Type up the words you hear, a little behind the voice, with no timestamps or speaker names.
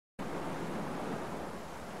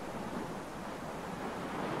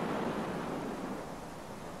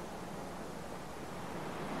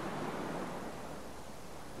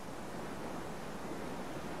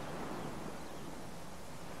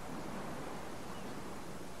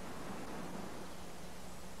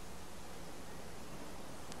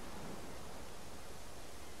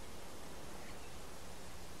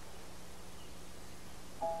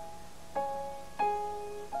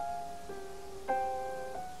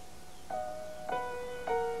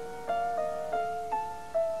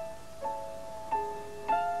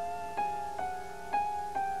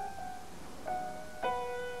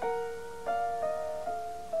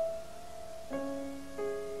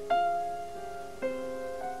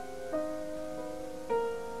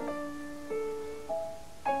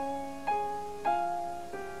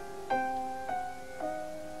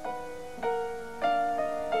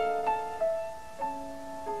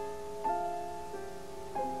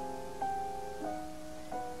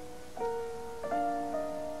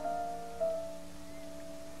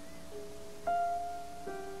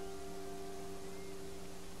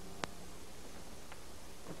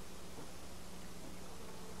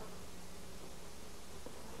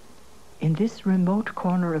In this remote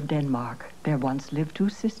corner of Denmark, there once lived two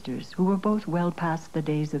sisters who were both well past the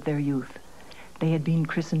days of their youth. They had been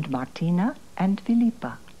christened Martina and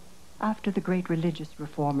Filippa, after the great religious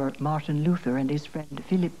reformer Martin Luther and his friend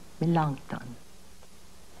Philip Melanchthon.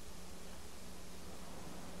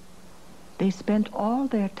 They spent all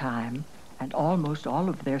their time and almost all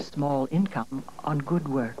of their small income on good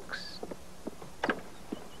works.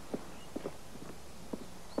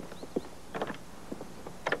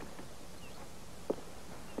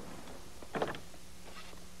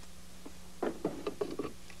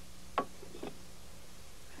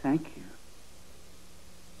 Thank you.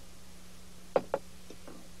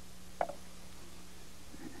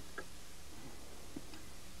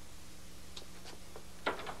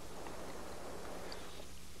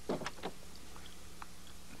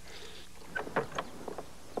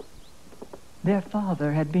 Their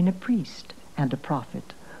father had been a priest and a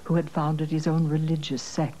prophet who had founded his own religious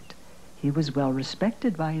sect. He was well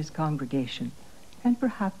respected by his congregation and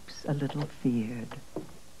perhaps a little feared.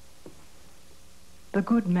 The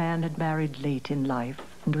good man had married late in life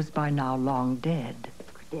and was by now long dead.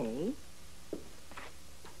 Good day.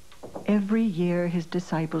 Every year his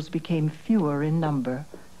disciples became fewer in number,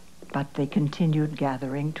 but they continued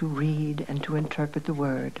gathering to read and to interpret the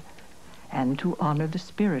word, and to honor the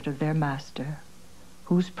spirit of their master,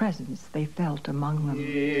 whose presence they felt among them.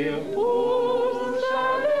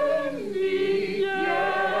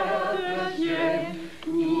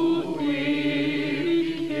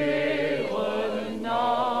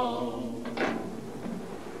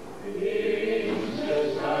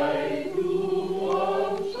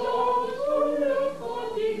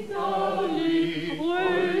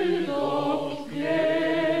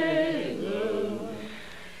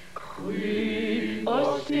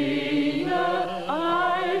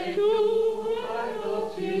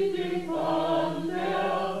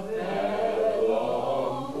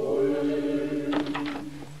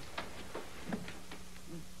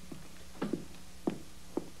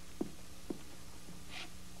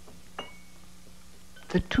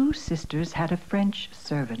 The two sisters had a French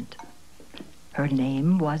servant. Her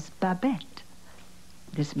name was Babet.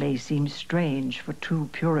 This may seem strange for two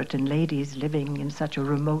Puritan ladies living in such a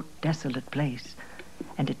remote, desolate place,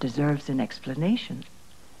 and it deserves an explanation.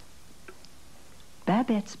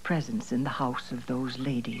 Babet's presence in the house of those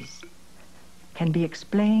ladies can be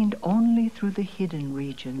explained only through the hidden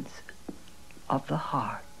regions of the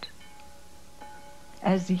heart.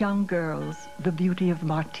 As young girls, the beauty of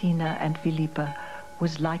Martina and Filippa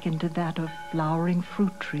was likened to that of flowering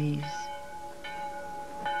fruit trees.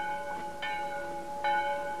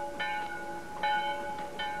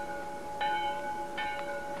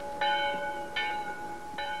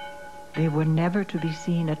 They were never to be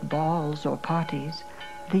seen at balls or parties.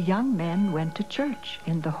 The young men went to church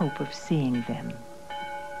in the hope of seeing them.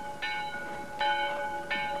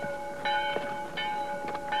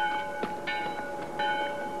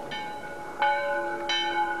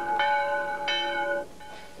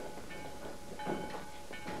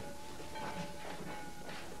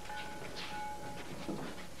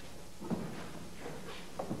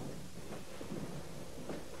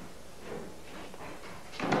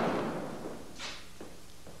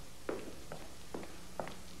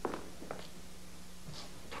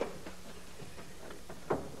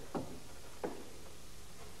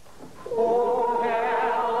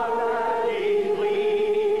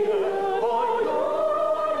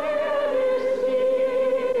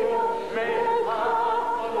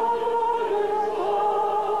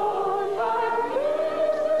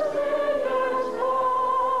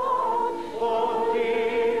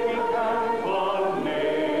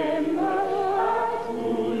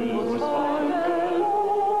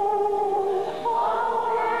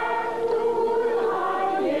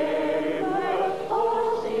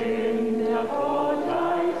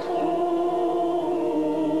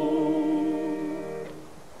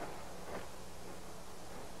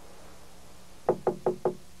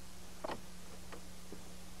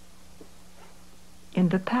 In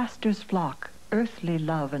the pastor's flock, earthly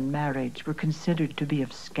love and marriage were considered to be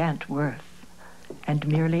of scant worth and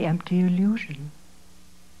merely empty illusion.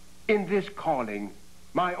 In this calling,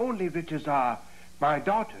 my only riches are my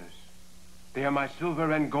daughters. They are my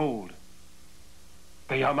silver and gold.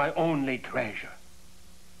 They are my only treasure.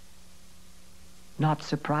 Not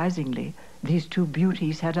surprisingly, these two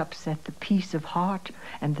beauties had upset the peace of heart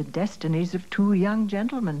and the destinies of two young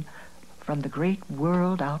gentlemen from the great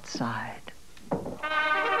world outside.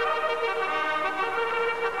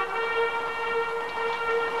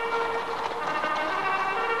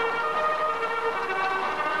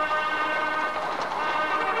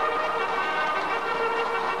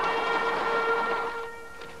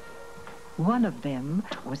 One of them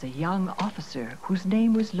was a young officer whose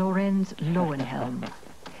name was Lorenz Lowenhelm.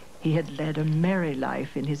 He had led a merry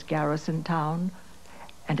life in his garrison town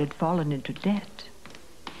and had fallen into debt.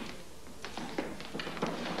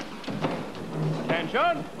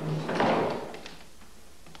 Attention!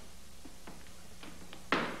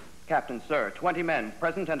 Captain, sir, 20 men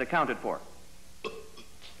present and accounted for.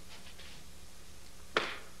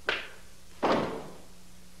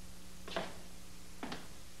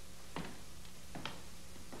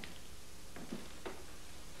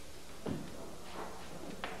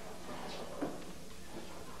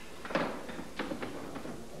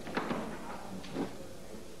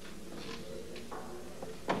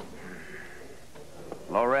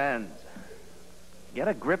 Lorenz, get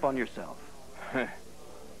a grip on yourself.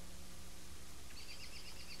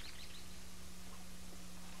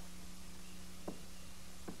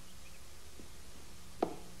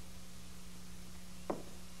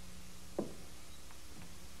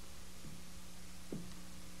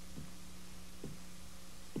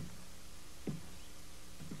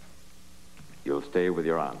 You'll stay with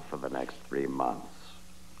your aunt for the next 3 months.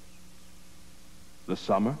 The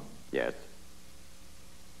summer? Yes,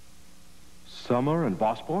 Summer in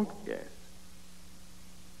Vosborg? yes,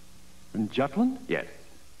 In Jutland? yes.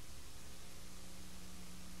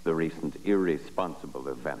 The recent irresponsible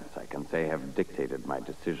events, I can say, have dictated my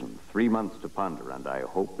decision. 3 months to ponder, and I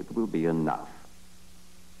hope it will be enough.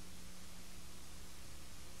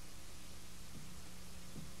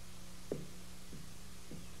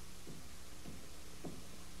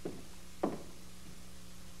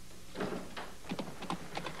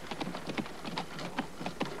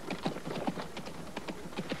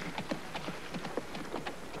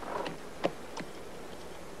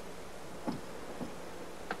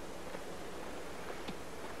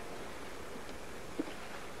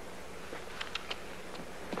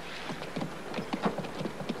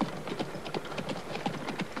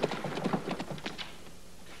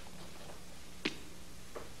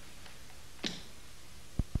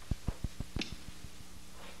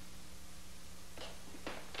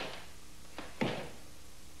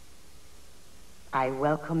 I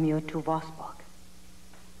welcome you to Vosborg.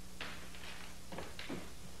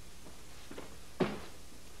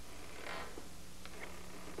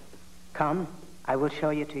 Come, I will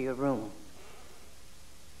show you to your room.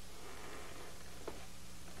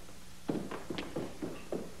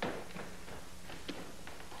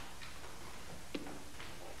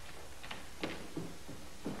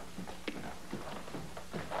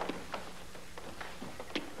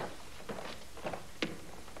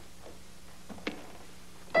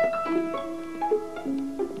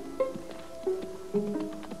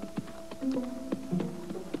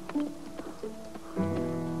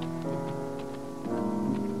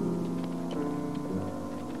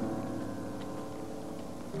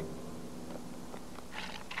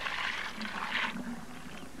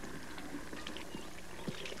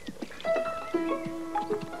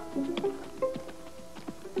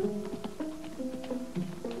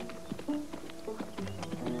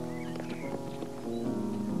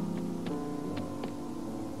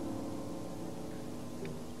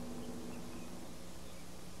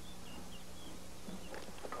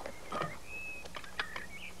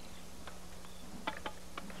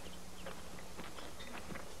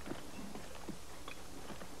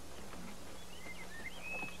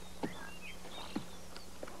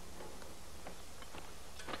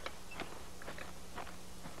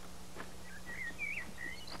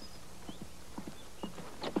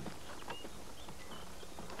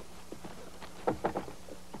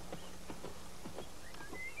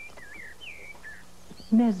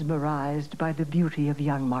 Mesmerized by the beauty of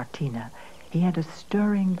young Martina, he had a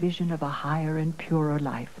stirring vision of a higher and purer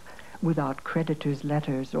life, without creditors'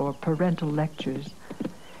 letters or parental lectures,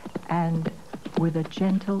 and with a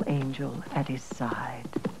gentle angel at his side.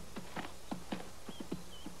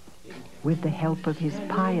 With the help of his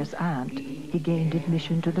pious aunt, he gained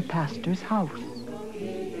admission to the pastor's house.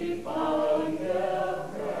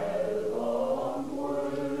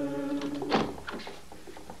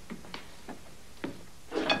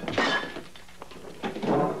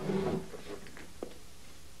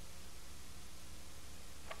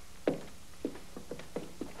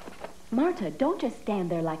 Marta, don't just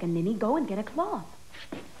stand there like a ninny. Go and get a cloth.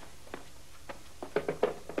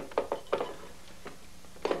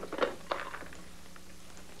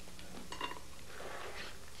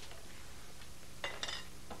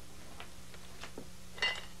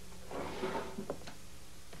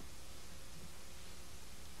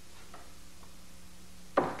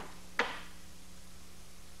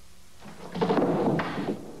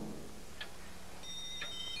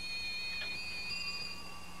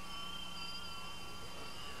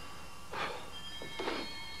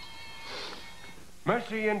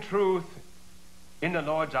 Mercy and truth in the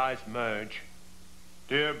Lord's eyes merge.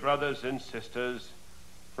 Dear brothers and sisters,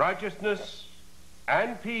 righteousness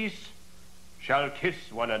and peace shall kiss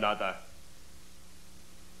one another.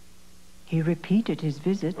 He repeated his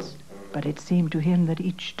visits, but it seemed to him that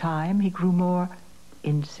each time he grew more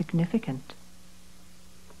insignificant.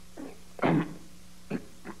 Wrong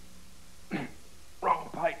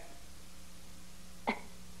pipe.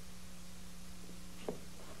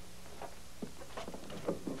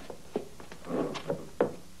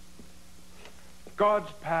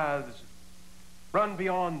 God's paths run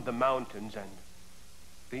beyond the mountains and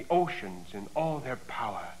the oceans in all their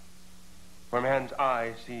power, where man's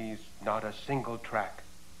eye sees not a single track.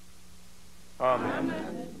 Amen.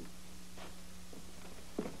 Amen.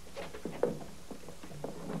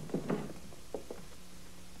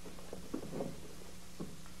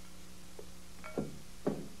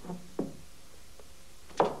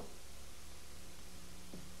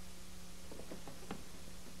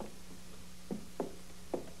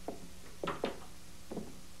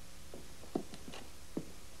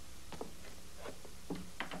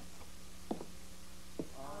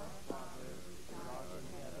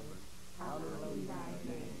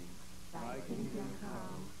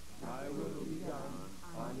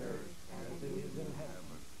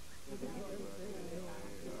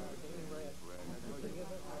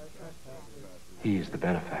 He is the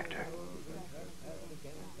benefactor.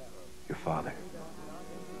 Your father.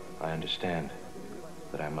 I understand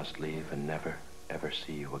that I must leave and never, ever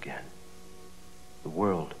see you again. The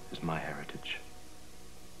world is my heritage.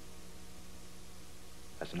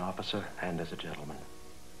 As an officer and as a gentleman.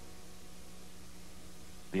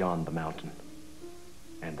 Beyond the mountain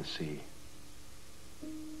and the sea.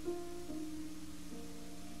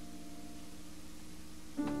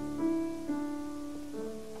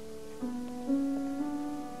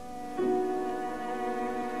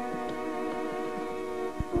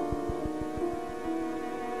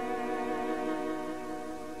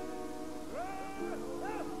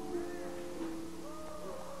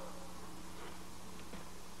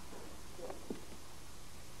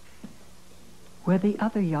 Where the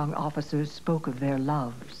other young officers spoke of their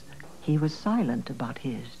loves, he was silent about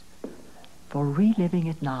his. For reliving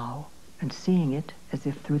it now, and seeing it as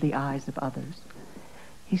if through the eyes of others,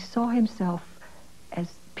 he saw himself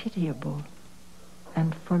as pitiable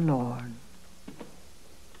and forlorn.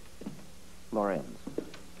 Lorenz.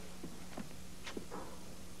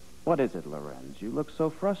 What is it, Lorenz? You look so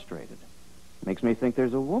frustrated. Makes me think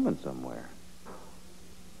there's a woman somewhere.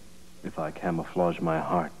 If I camouflage my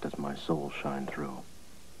heart, does my soul shine through?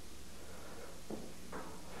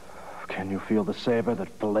 Can you feel the saber that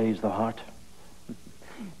fillets the heart?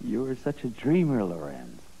 You are such a dreamer,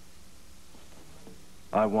 Lorenz.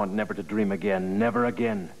 I want never to dream again, never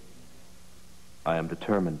again. I am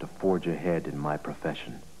determined to forge ahead in my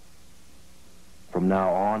profession. From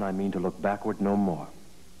now on, I mean to look backward no more.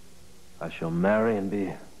 I shall marry and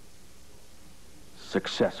be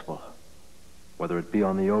successful, whether it be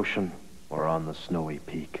on the ocean or on the snowy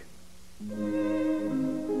peak.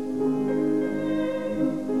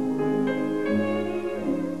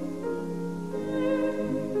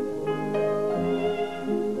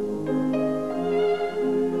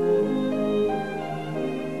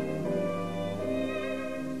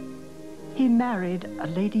 He married a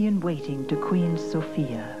lady-in-waiting to Queen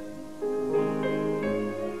Sophia.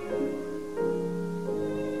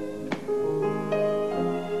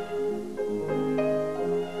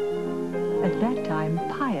 At that time,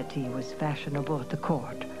 piety was fashionable at the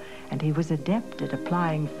court, and he was adept at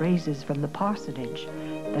applying phrases from the parsonage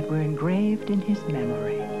that were engraved in his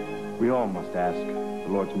memory. We all must ask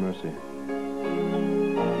the Lord's mercy.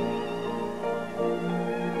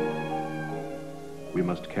 We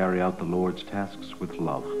must carry out the Lord's tasks with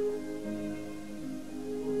love.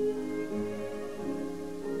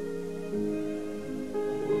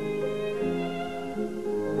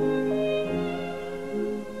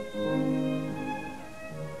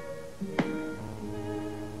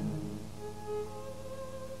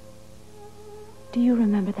 Do you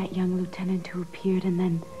remember that young lieutenant who appeared and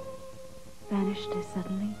then vanished as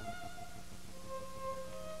suddenly?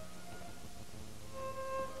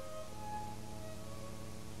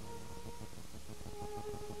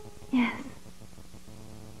 Yes.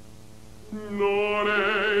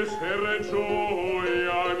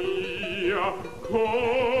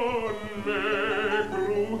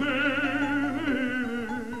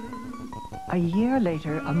 A year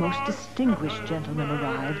later, a most distinguished gentleman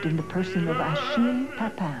arrived in the person of Achille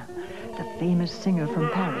Papin, the famous singer from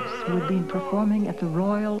Paris, who had been performing at the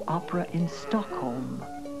Royal Opera in Stockholm.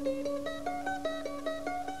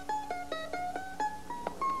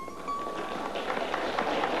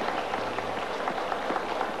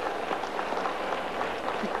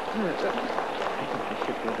 I think we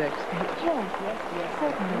should go backstage. Yes,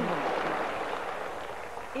 certainly.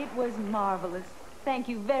 It was marvelous. Thank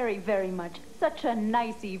you very, very much. Such a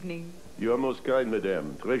nice evening. You are most kind,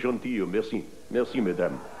 madame. Très gentil. Merci. Merci,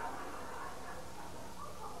 madame.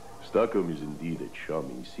 Stockholm is indeed a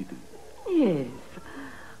charming city. Yes.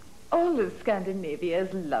 All of Scandinavia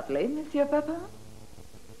is lovely, Monsieur Papa.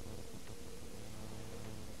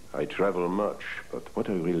 I travel much, but what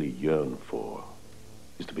I really yearn for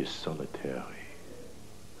is to be solitary.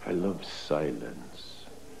 I love silence.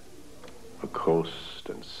 A coast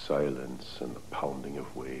and silence and the pounding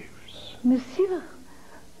of waves. Monsieur,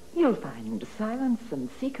 you'll find silence and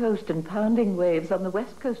seacoast and pounding waves on the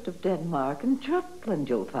west coast of Denmark. And Jutland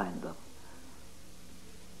you'll find them.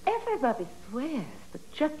 Everybody swears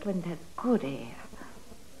that Jutland has good air.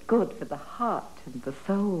 Good for the heart and the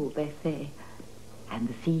soul, they say. And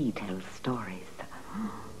the sea tells stories.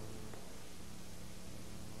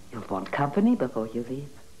 You'll want company before you leave.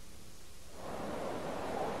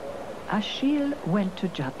 Achille went to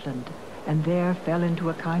Jutland, and there fell into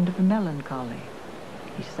a kind of melancholy.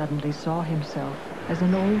 He suddenly saw himself as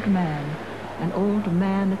an old man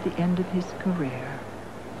at the end of his career.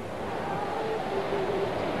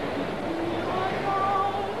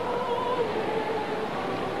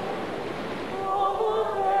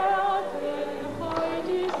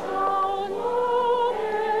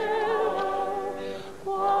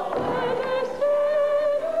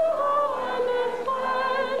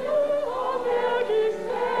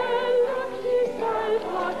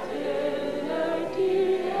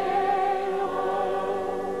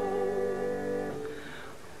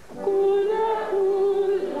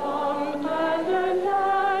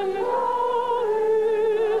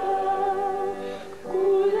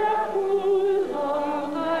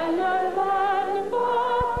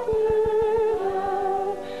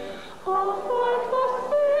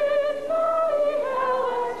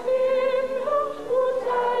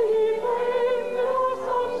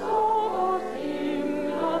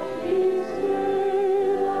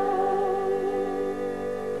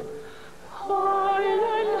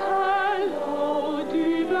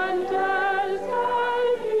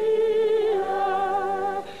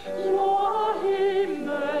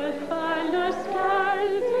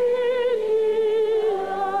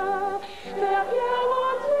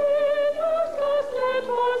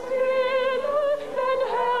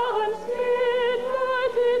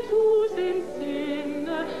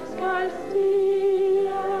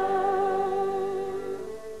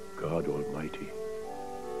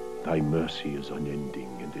 Thy mercy is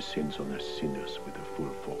unending and descends on us sinners with the full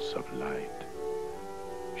force of light.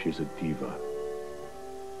 She is a diva.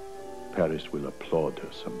 Paris will applaud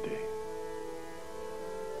her someday.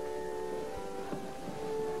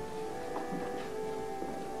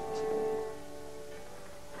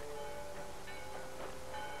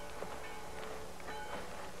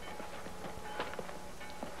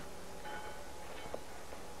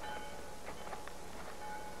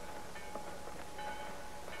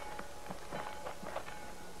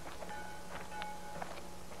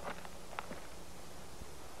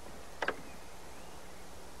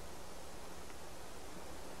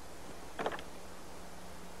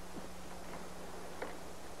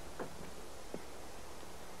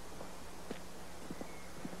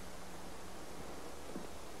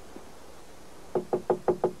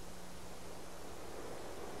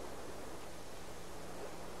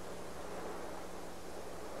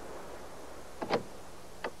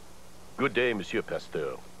 Good day, Monsieur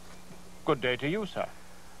Pasteur. Good day to you, sir.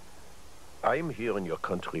 I'm here in your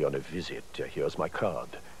country on a visit. Here's my card.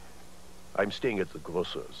 I'm staying at the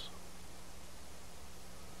grocer's.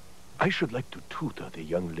 I should like to tutor the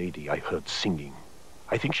young lady I heard singing.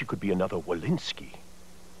 I think she could be another Walensky.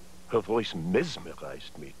 Her voice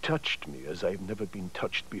mesmerized me, touched me as I've never been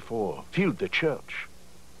touched before. Filled the church.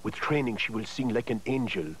 With training, she will sing like an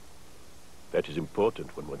angel. That is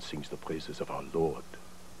important when one sings the praises of our Lord.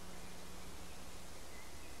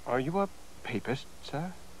 Are you a papist,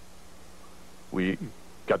 sir? Oui,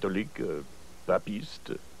 catholique,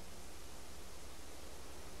 papiste.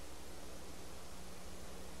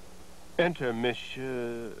 Enter,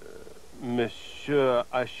 Monsieur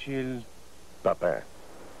Achille Papin.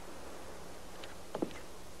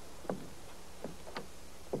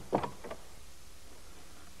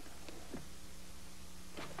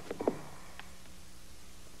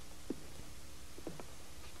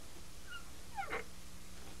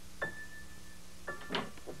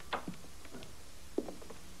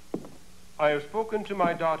 I have spoken to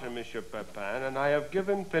my daughter, Monsieur Pepin, and I have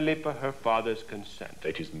given Philippa her father's consent.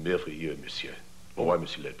 That is merveilleux, monsieur. Au revoir,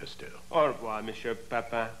 Monsieur le Pasteur. Au revoir, Monsieur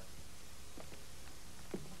Pepin.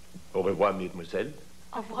 Au revoir, mademoiselle.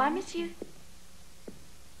 Au revoir, monsieur.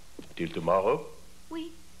 Till tomorrow.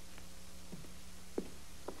 Oui.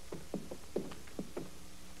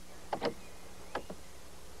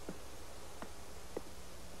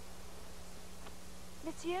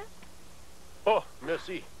 Monsieur? Oh,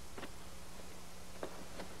 merci.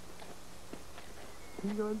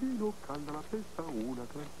 Pingalino canta la festa, una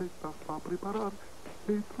gran festa fa preparar,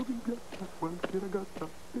 e trovi in piazza qualche ragazza,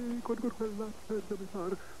 e con quella cerca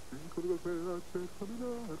minar, e con quella cerca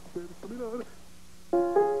minar, cerca minar.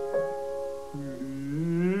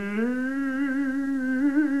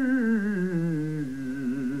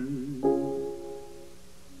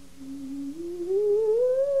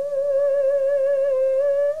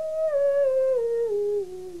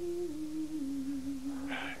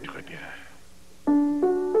 Très bien.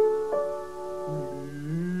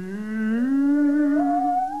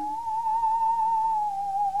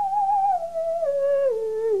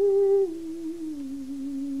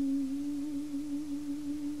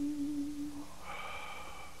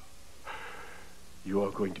 You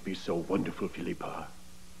are going to be so wonderful, Philippa.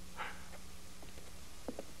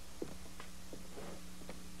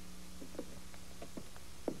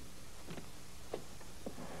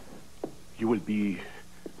 You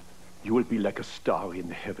will be like a star in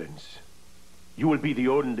the heavens. You will be the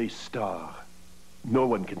only star. No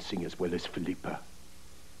one can sing as well as Philippa.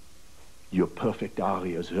 Your perfect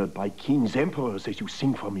arias heard by kings, emperors, as you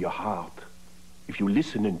sing from your heart. If you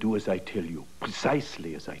listen and do as I tell you,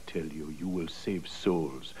 precisely as I tell you, you will save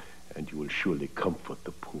souls, and you will surely comfort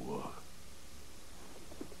the poor.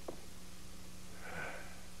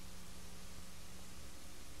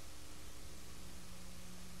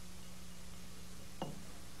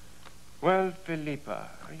 Well, Philippa,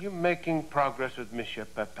 are you making progress with Monsieur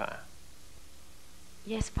Pepin?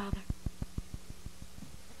 Yes, Father.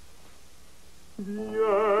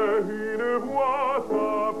 Viens une voix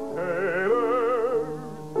t'appelle,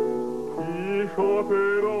 qui chante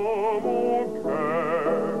dans mon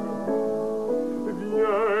cœur.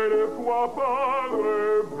 Viens, ne sois pas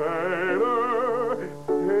rebelle,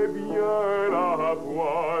 c'est bien la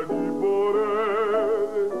voix du bonheur.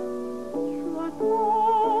 Je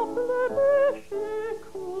t'offre le péché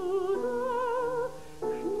cruel,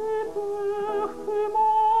 j'ai peur que mon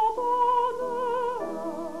bonheur.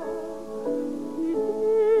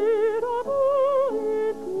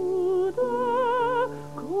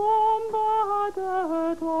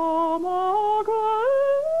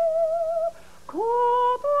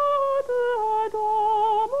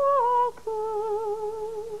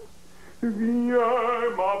 Viens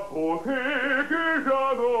ma beauté que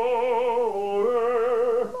j'adore,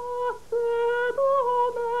 c'est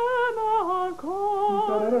toi-même encore.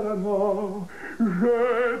 Je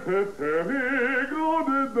te serai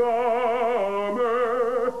grande dame.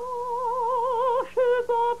 Je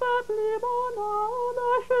t'en peuple mon âme,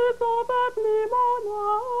 je t'en peuple mon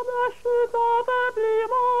âme, je t'en peuple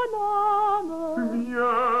mon âme.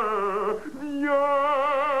 Viens,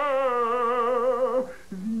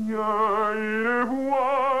 viens, une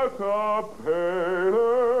voix t'appelle.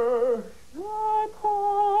 Je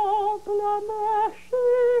tremble, mais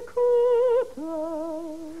j'écoute.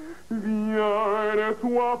 Viens, ne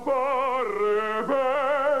sois pas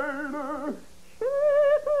rebelle. Je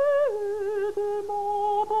de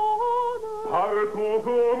mon bonheur. Partons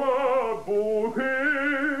de ma beauté.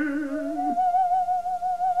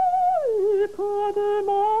 Pas de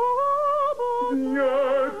ma beauté.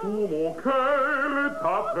 Viens, tout mon cœur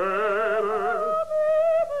t'appelle.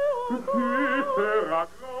 Tu seras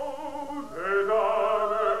grande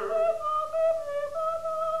dame.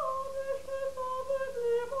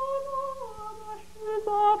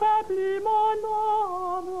 Plus mon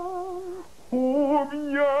âme. Oh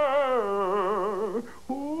bien,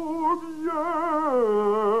 oh bien.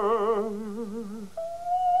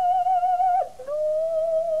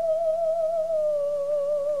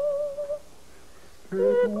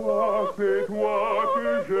 C'est toi que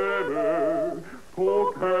j'aime, ton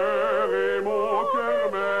cœur et mon cœur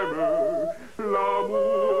même,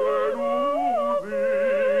 l'amour nous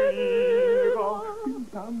unira.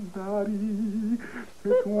 Pintandari,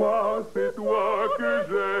 c'est toi que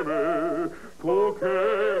j'aime, ton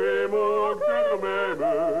cœur et mon cœur même,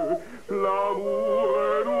 l'amour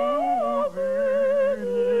nous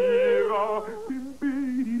unira.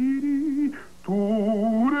 Pimpiriri,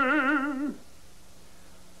 tourne.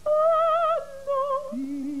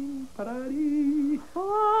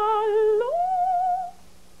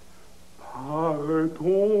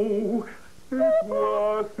 Partons,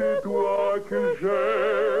 c'est toi que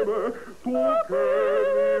j'aime, ton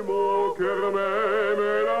cœur et mon cœur même,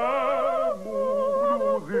 l'amour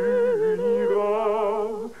nous unira.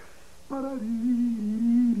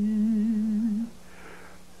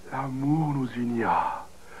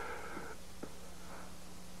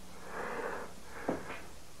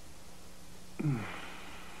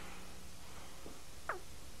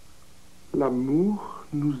 L'amour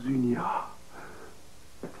nous unira.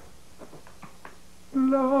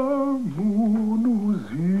 L'amour nous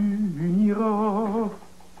unira.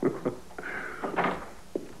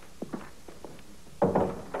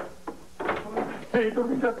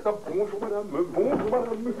 Bonjour madame, bonjour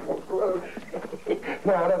madame,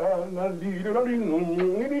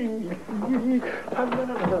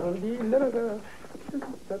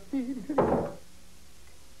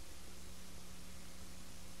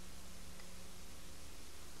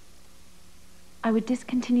 I would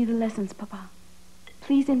discontinue the lessons, Papa.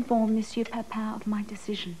 Please inform Monsieur Papin of my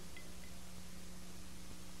decision.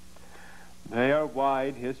 They are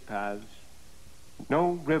wide, his paths.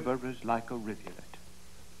 No river is like a rivulet.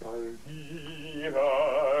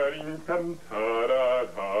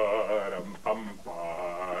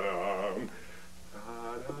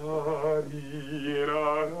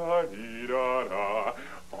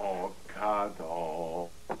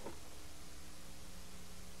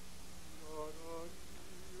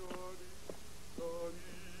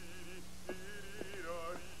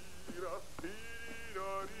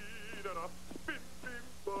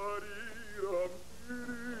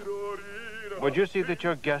 Would you see that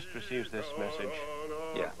your guest receives this message?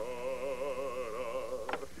 Yeah.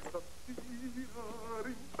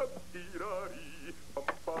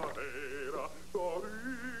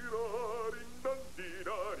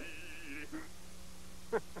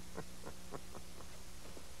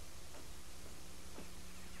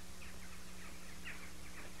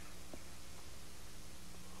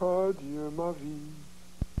 Adieu ma vie,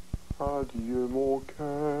 adieu mon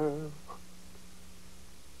cœur.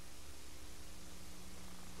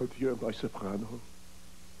 Adieu my soprano.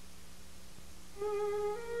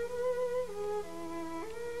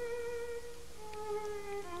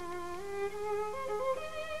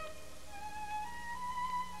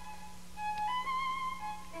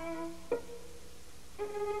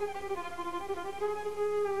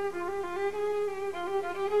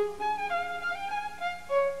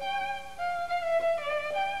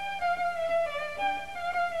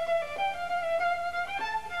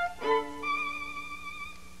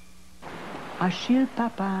 Achille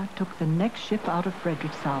Papin took the next ship out of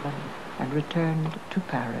Frederikshavn and returned to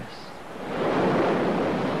Paris.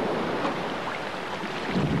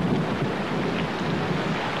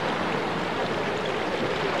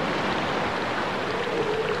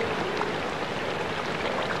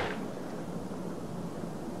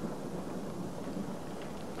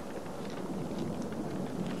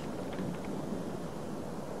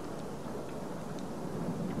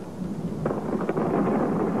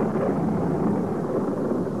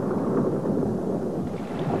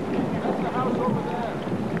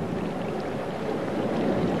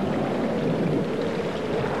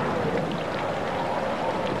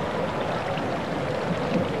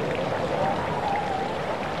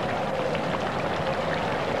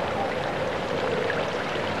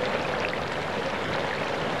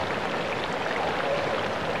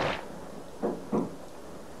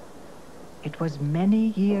 It was many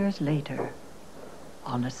years later,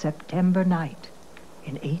 on a September night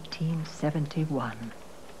in 1871.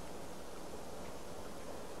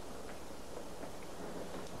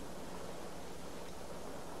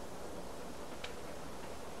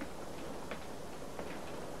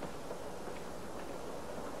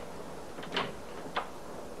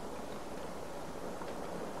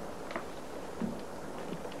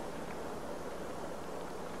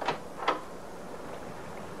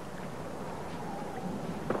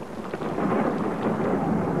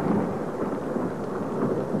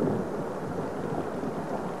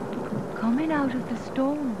 Coming out of the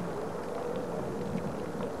storm.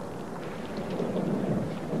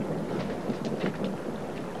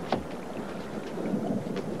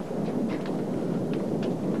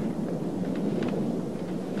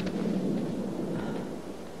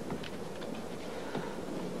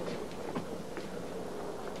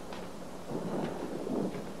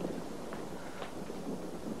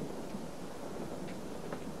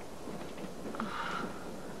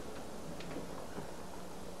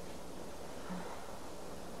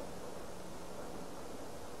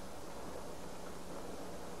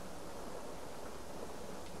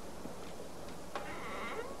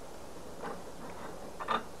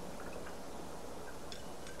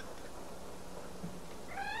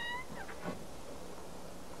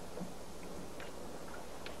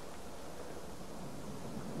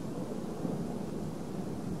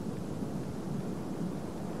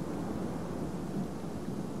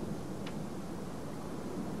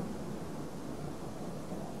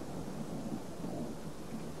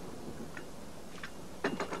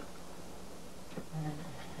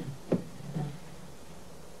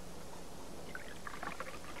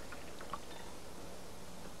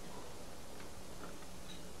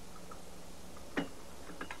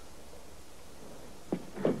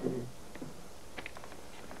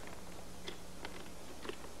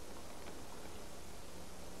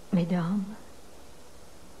 Mesdames.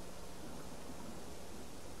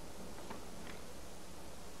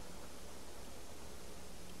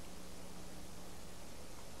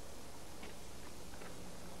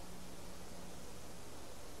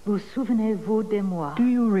 Vous souvenez-vous de moi? Do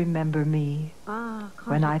you remember me?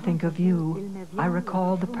 When I think of you, I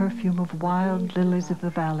recall the perfume of wild lilies of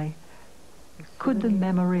the valley. Could the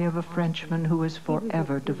memory of a Frenchman who is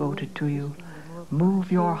forever devoted to you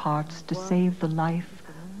move your hearts to save the life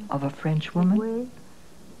of a French woman?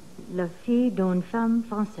 La fille d'une femme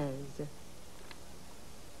française.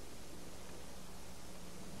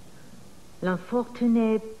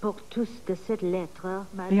 L'infortuné porteuse de cette lettre,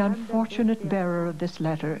 The unfortunate bearer of this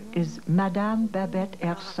letter is Madame Babet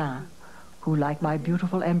Ersin, who, like my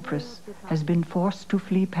beautiful empress, has been forced to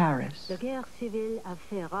flee Paris. La guerre civile a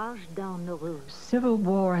fait rage dans nos rues. Civil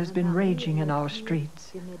war has been raging in our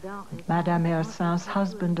streets. Madame Ersin's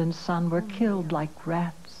husband and son were killed like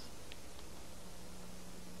rats.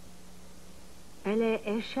 Elle est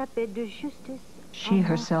échappée de justice. She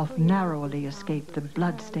herself narrowly escaped the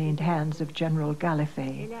blood-stained hands of General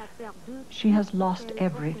Gallifet. She has lost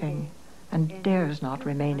everything and dares not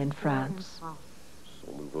remain in France.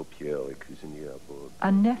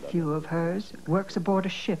 A nephew of hers works aboard a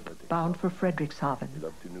ship bound for Frederikshavn.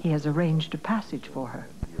 He has arranged a passage for her.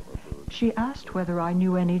 She asked whether I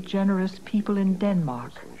knew any generous people in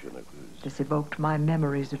Denmark. This evoked my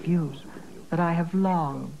memories of you that I have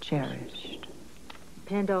long cherished.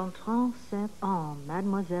 Pendant 37 ans,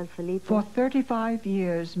 Mademoiselle Philippe. For 35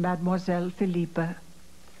 years, Mademoiselle Philippe.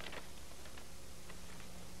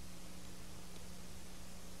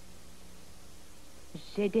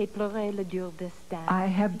 J'ai déploré le dur destin. I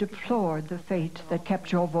have deplored the fate that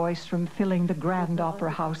kept your voice from filling the Grand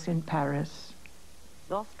Opera House in Paris.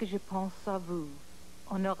 Lorsque je pense à vous,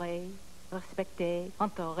 honoré, respecté,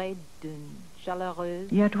 entouré d'une chaleureuse.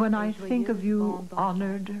 Yet when I think of you,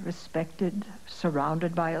 honored, respected,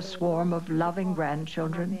 surrounded by a swarm of loving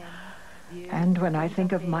grandchildren, and when I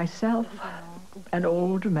think of myself, an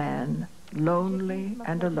old man, lonely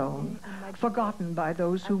and alone, forgotten by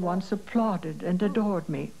those who once applauded and adored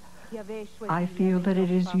me, I feel that it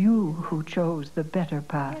is you who chose the better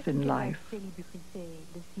path in life.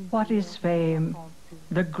 What is fame?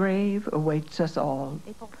 The grave awaits us all.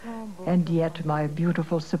 And yet, my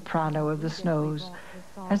beautiful soprano of the snows,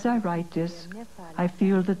 as I write this, I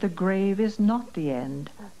feel that the grave is not the end.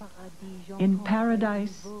 In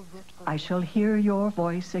paradise, I shall hear your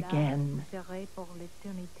voice again.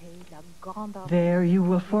 There you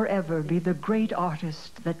will forever be the great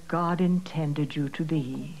artist that God intended you to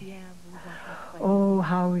be. Oh,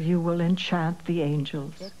 how you will enchant the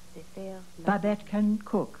angels. Babette can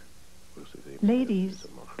cook. Ladies,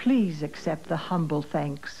 please accept the humble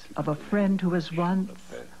thanks of a friend who was once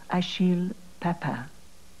Achille Papin.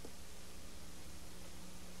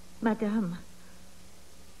 Madame,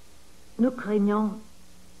 nous craignons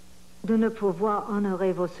de ne pouvoir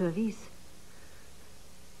honorer vos services.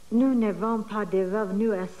 Nous n'avons pas de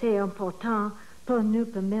revenus assez importants pour nous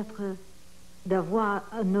permettre d'avoir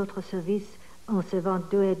un autre service en se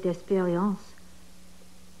vendant d'expérience.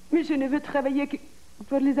 Mais je ne veux travailler que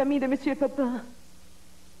pour les amis de Monsieur Papin.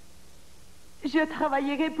 Je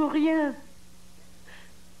travaillerai pour rien.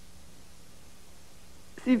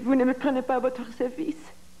 Si vous ne me prenez pas à votre service,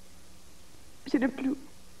 je n'ai plus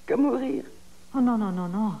qu'à mourir. Oh non, non, non,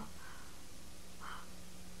 non.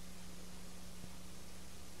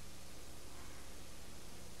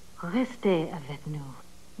 Restez avec nous.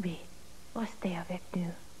 Oui, restez avec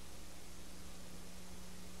nous.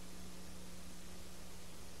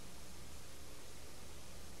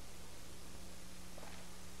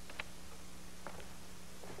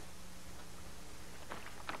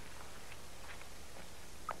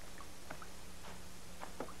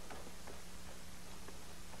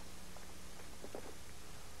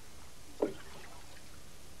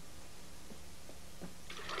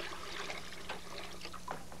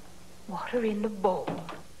 Water in the bowl.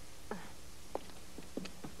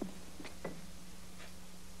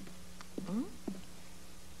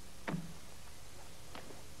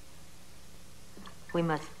 We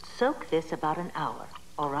must soak this about an hour,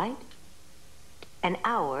 all right? An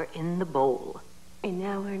hour in the bowl. An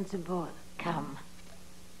hour in the bowl. Come.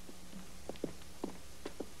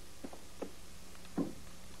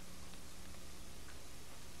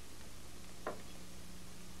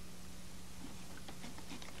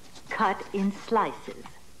 Cut in slices.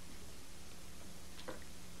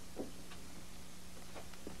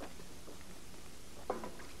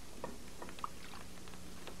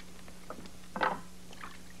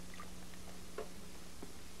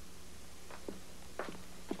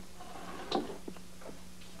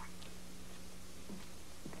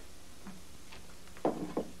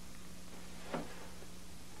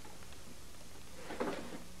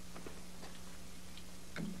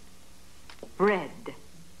 Bread.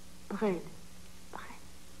 Bread.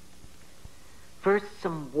 First,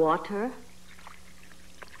 some water.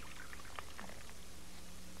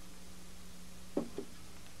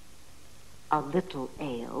 A little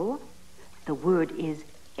ale. The word is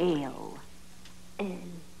ale. Ale.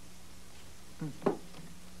 Mm-hmm.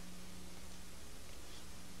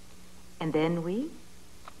 And then we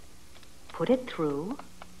put it through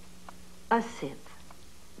a sieve.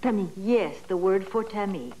 Tamis. Yes, the word for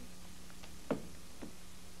tamis.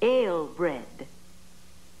 Ale bread.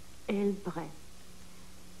 Ale bread.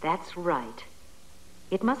 That's right.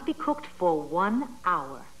 It must be cooked for 1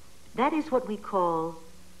 hour. That is what we call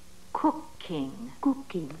cooking.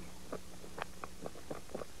 Cooking.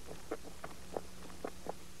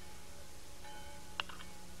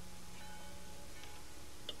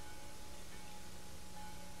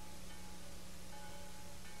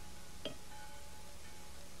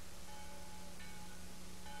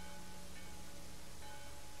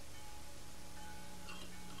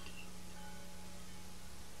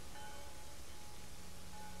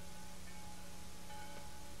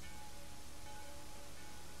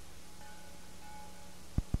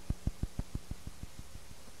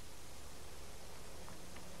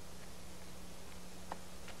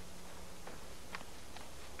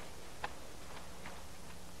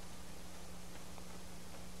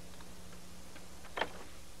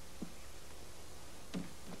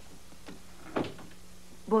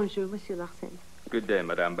 Bonjour, Monsieur Larsen. Good day,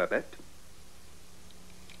 Madame Babet.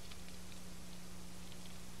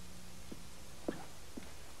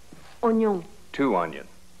 Oignon. 2 onions.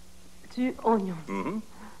 2 oignons. Mm-hmm.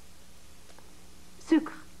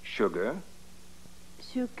 Sucre. Sugar.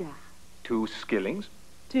 Sugar. 2 skillings.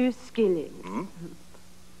 2 skillings. Mm-hmm.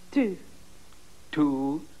 2.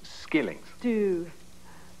 2 skillings. 2.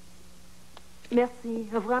 Merci.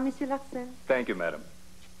 Au revoir, Monsieur Larsen. Thank you, madam.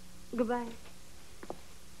 Goodbye.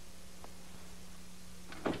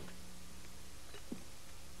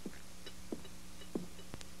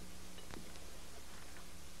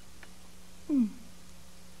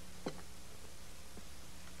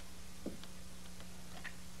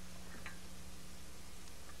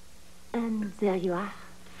 And there you are.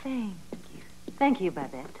 Thank you. Thank you,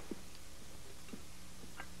 Babet.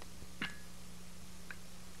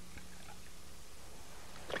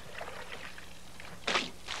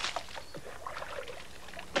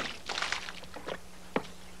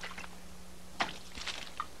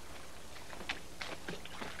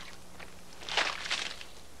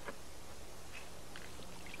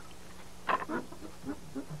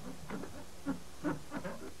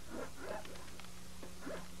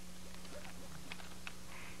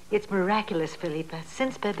 It's miraculous, Philippa.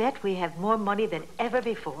 Since Babette, we have more money than ever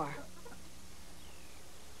before.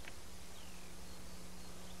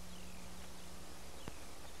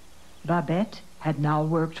 Babette had now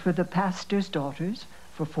worked for the pastor's daughters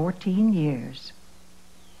for 14 years.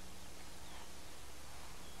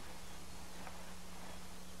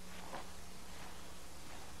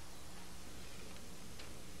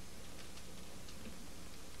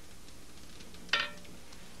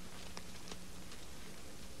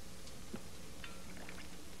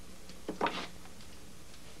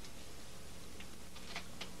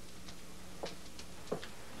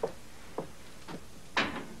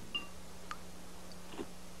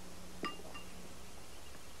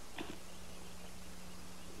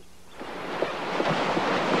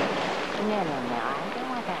 No, I don't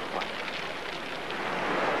want that one.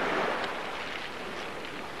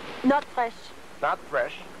 Not fresh. Not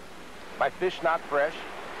fresh. My fish not fresh.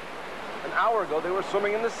 An hour ago, they were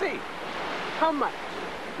swimming in the sea. How much?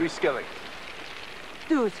 3 skillings.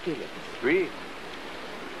 2 skillings. 3.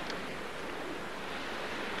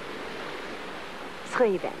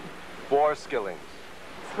 3 then. 4 skillings.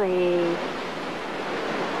 3.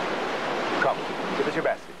 Come, give us your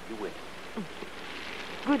basket. You win.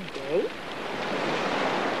 Good day.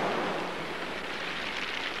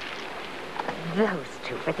 Those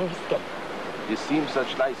two for their skin. You seem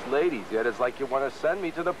such nice ladies, yet it's like you want to send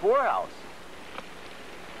me to the poorhouse.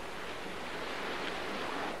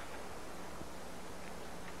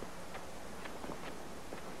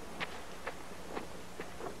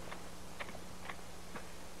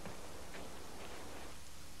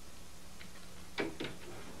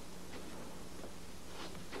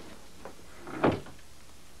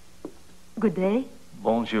 Good day.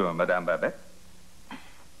 Bonjour, Madame Babet.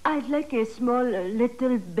 I'd like a small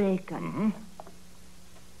little bacon. Mm-hmm.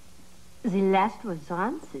 The last was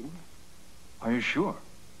rancid. Are you sure?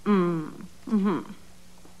 Mm-hmm.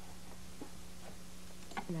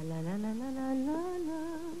 La la la la la la la la.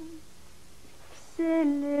 c'est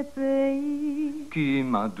le pays qui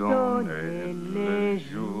m'a donné donné le les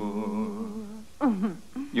jour.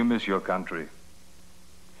 You miss your country.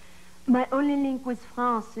 My only link with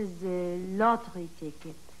France is a lottery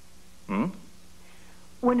ticket. Hmm?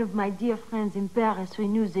 One of my dear friends in Paris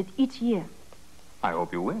renews it each year. I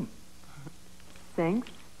hope you win. Thanks.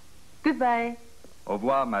 Goodbye. Au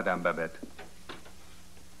revoir, Madame Babet.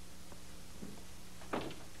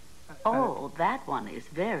 Oh, that one is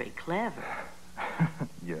very clever.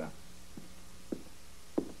 Yeah.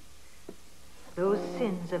 Those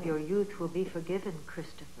sins of your youth will be forgiven,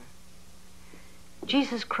 Christopher.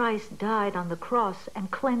 Jesus Christ died on the cross and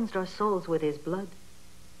cleansed our souls with his blood.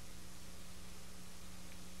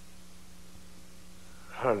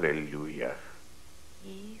 Hallelujah.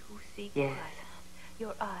 Ye who seek Yes. Christ,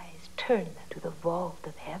 your eyes turn to the vault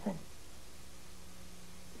of heaven.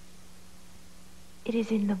 It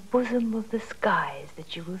is in the bosom of the skies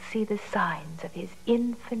that you will see the signs of his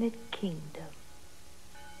infinite kingdom.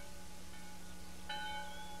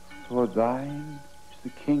 For thine is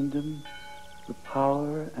the kingdom, the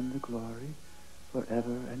power, and the glory,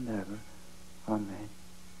 forever and ever. Amen.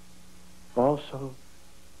 Also,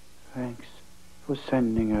 thanks for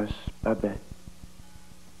sending us Babet.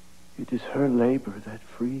 It is her labor that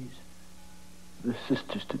frees the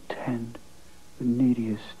sisters to tend the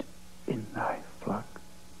neediest in thy flock.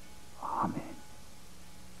 Amen.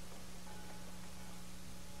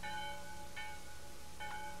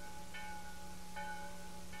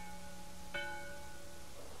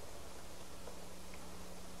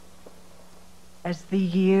 As the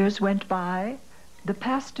years went by, the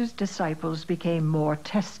pastor's disciples became more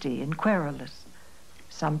testy and querulous.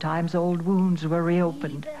 Sometimes old wounds were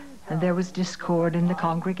reopened, and there was discord in the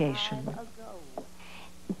congregation.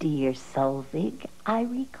 Dear Solvig, I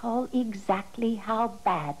recall exactly how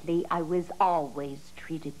badly I was always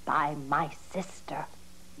treated by my sister.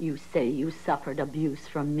 You say you suffered abuse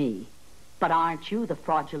from me, but aren't you the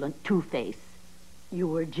fraudulent Two-Face? You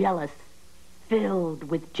were jealous, filled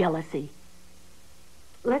with jealousy.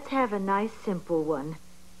 Let's have a nice, simple one.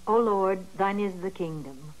 O Lord, thine is the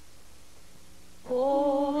kingdom.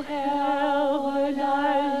 O Herr,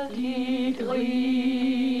 lass die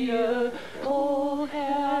Trier, O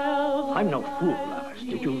Herr. I'm no fool, Lars.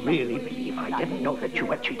 Did you really believe I didn't know that you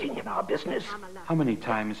were cheating in our business? How many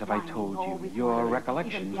times have I told you your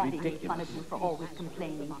recollection is ridiculous?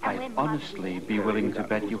 I'd honestly be willing to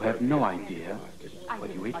bet you have no idea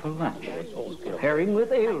what you ate for lunch. Herring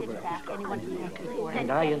with ailment.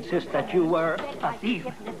 And I insist that you were a thief.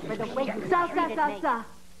 Ça.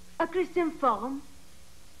 A Christian form.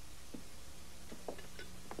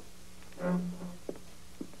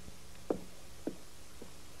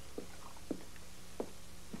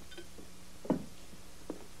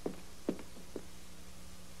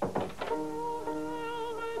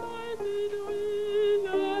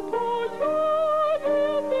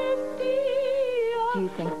 Do you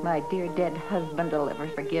think my dear dead husband will ever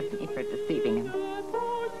forgive me for deceiving him?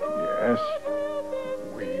 Yes.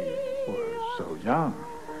 We were so young.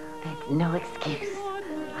 That's no excuse.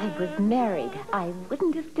 I was married. I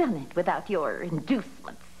wouldn't have done it without your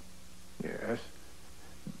inducements. Yes.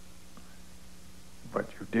 But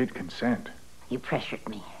you did consent. You pressured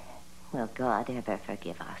me. Will God ever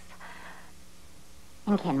forgive us?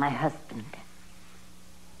 And can my husband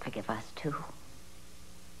forgive us too?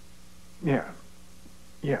 Yeah.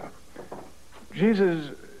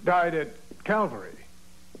 Jesus died at Calvary.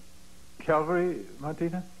 Calvary,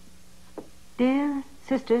 Martina? Dear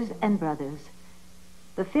sisters and brothers,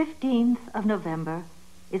 the 15th of November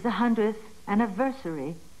is the 100th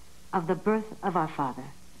anniversary of the birth of our Father.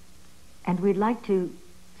 And we'd like to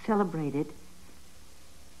celebrate it,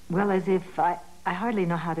 well, as if, I hardly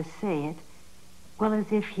know how to say it, well,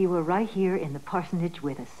 as if he were right here in the parsonage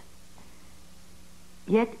with us.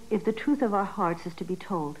 Yet, if the truth of our hearts is to be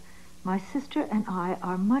told, my sister and I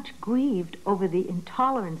are much grieved over the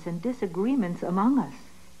intolerance and disagreements among us.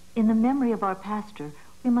 In the memory of our pastor,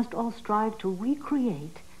 we must all strive to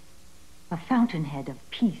recreate a fountainhead of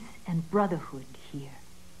peace and brotherhood here.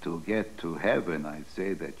 To get to heaven, I'd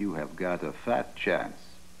say that you have got a fat chance.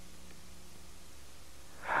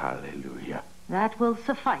 Hallelujah. That will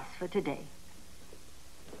suffice for today.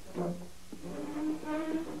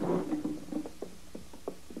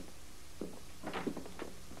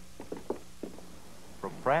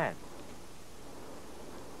 From France.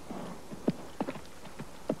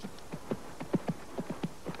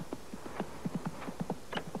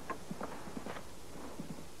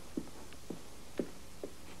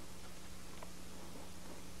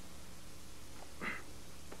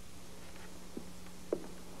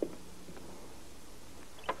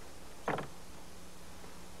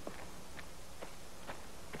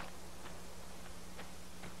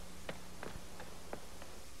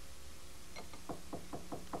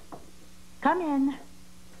 Come in.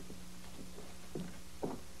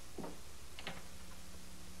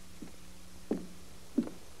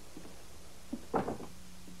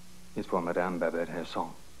 It's for Madame Babet Herson.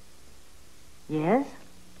 Yes?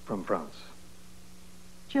 From France.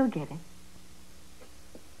 She'll get it.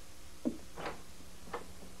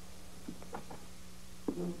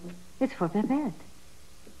 It's for Babette.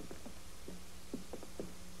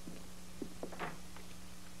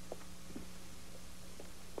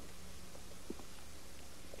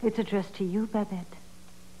 It's addressed to you, Babette.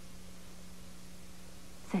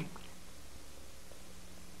 Thanks.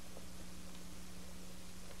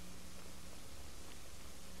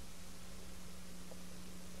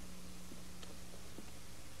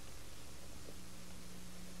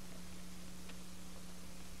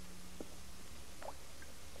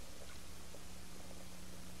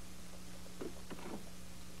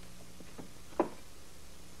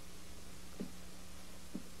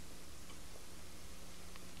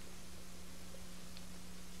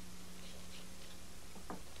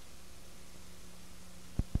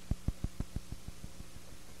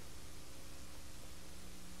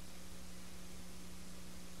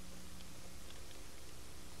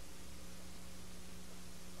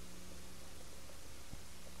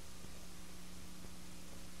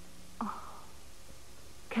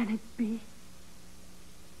 Can it be?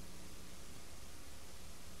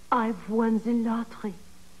 I've won the lottery.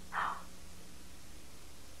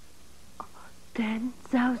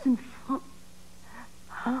 10,000 francs.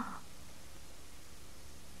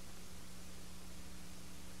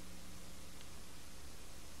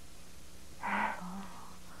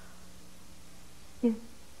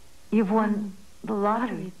 You've won the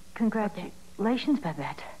lottery. Congratulations,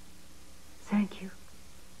 Babette. Thank you.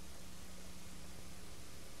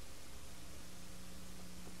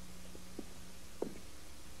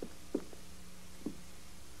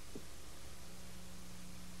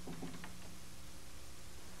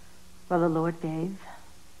 Well, the Lord gave.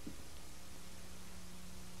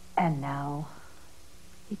 And now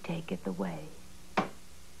he taketh away.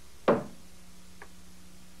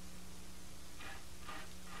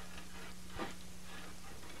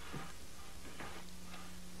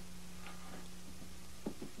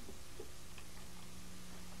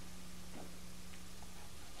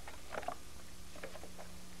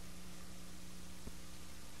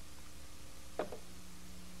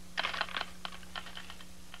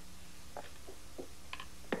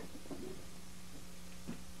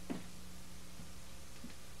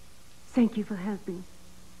 Thank you for helping.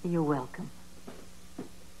 You're welcome.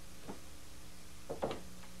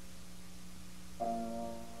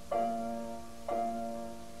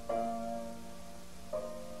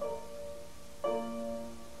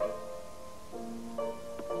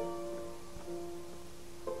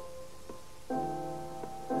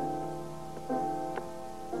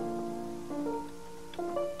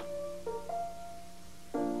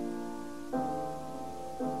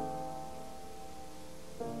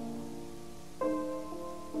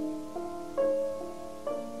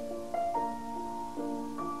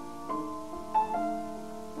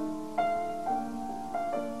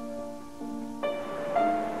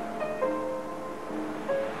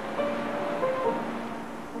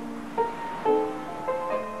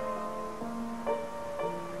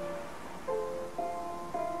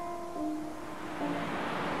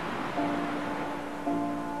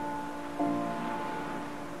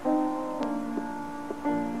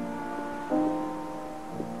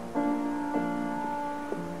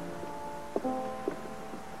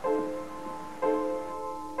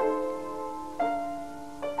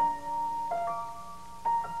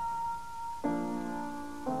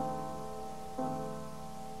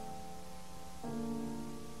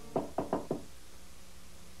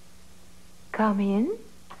 Come in.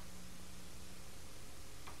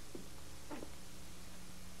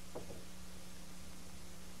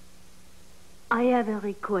 I have a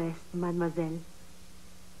request, mademoiselle.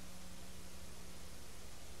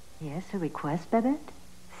 Yes, a request, Babette?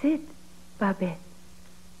 Sit, Babette.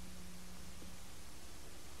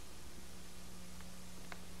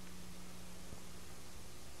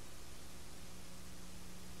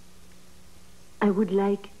 I would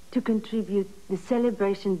like to contribute the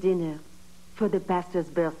celebration dinner for the pastor's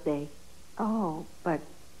birthday. Oh, but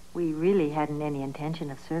we really hadn't any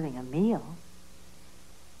intention of serving a meal.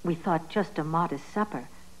 We thought just a modest supper.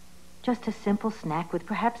 Just a simple snack with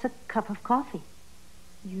perhaps a cup of coffee.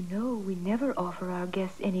 You know we never offer our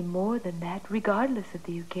guests any more than that, regardless of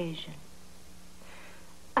the occasion.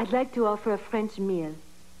 I'd like to offer a French meal.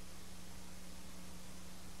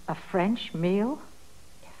 A French meal?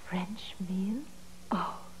 A French meal?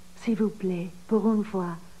 Oh, s'il vous plaît, pour une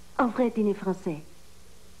fois, Un vrai dîner français.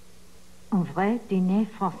 Un vrai dîner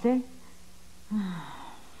français?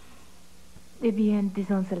 Eh bien,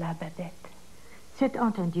 disons cela, Babet. C'est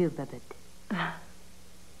entendu, Babet.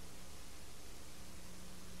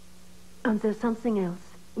 And there's something else.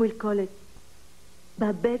 We'll call it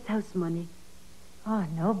Babette's house money. Oh,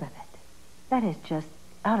 no, Babet. That is just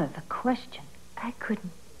out of the question. I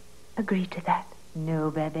couldn't agree to that.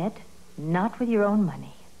 No, Babet. Not with your own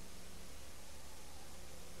money.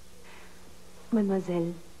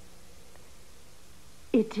 Mademoiselle,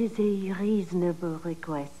 it is a reasonable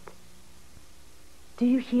request. Do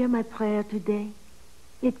you hear my prayer today?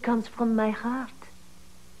 It comes from my heart.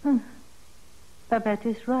 Babette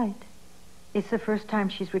is right. It's the first time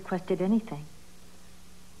she's requested anything.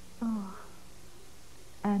 Oh.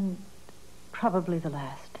 And probably the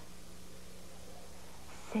last.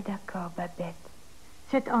 C'est d'accord, Babette.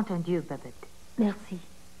 C'est entendu, Babette. Merci.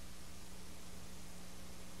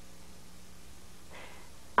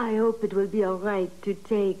 I hope it will be all right to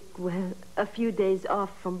take, well, a few days off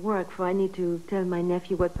from work, for I need to tell my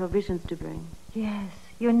nephew what provisions to bring. Yes,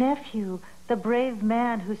 your nephew, the brave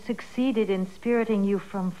man who succeeded in spiriting you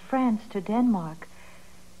from France to Denmark.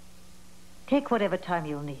 Take whatever time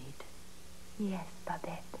you'll need. Yes,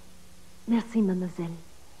 Babette. Merci, mademoiselle.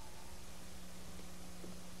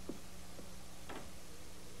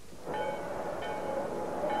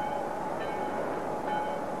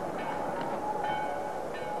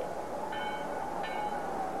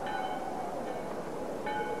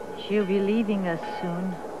 She'll be leaving us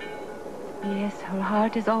soon. Yes, her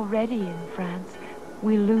heart is already in France.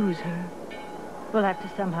 We lose her. We'll have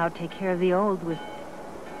to somehow take care of the old with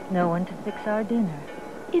no one to fix our dinner.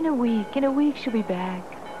 In a week she'll be back.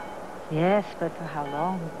 Yes, but for how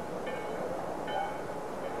long?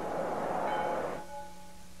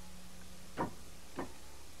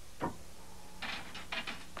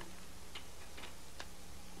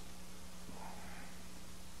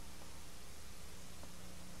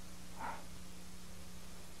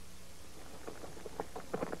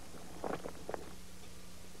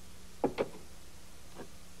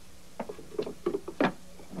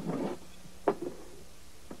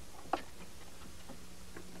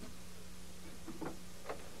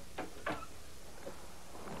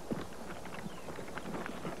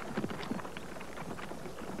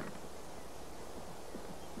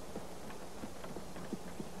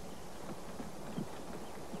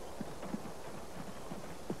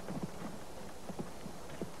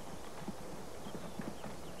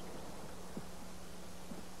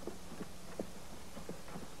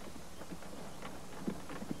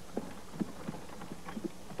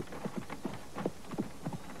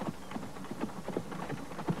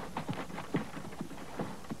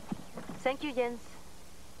 Thank you, Jens.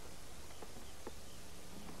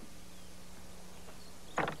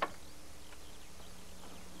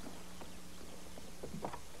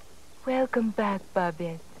 Welcome back,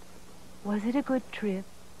 Babette. Was it a good trip?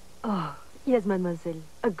 Oh, yes, mademoiselle.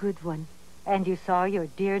 A good one. And you saw your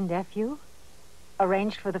dear nephew?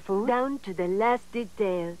 Arranged for the food? Down to the last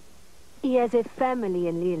detail. He has a family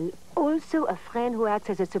in Lille. Also a friend who acts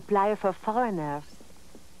as a supplier for foreigners.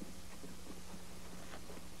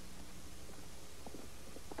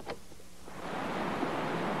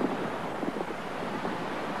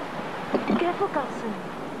 Careful, Carson.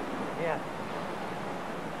 Yeah.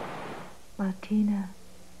 Martina,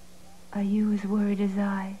 are you as worried as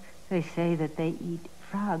I? They say that they eat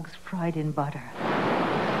frogs fried in butter.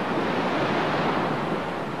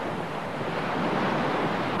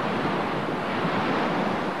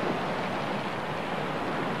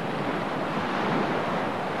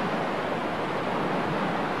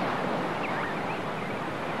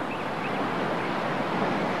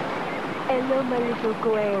 Hello, my little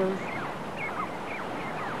quails.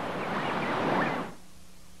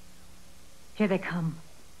 Here they come.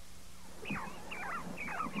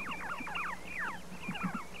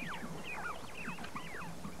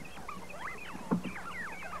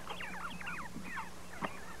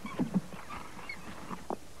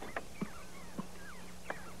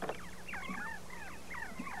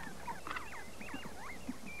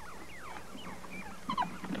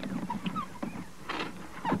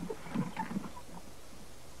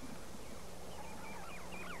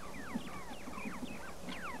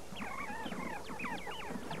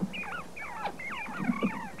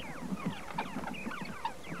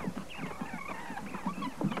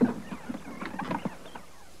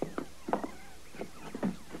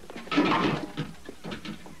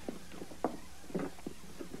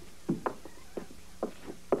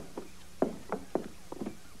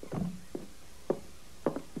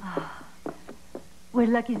 We're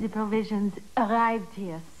lucky the provisions arrived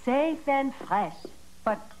here Safe and fresh.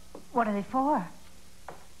 But what are they for?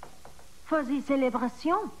 For the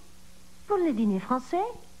celebration. Pour le dîner français.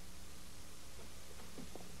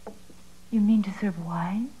 You mean to serve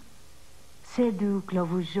wine? C'est du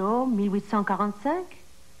Clos-Vougeot, 1845.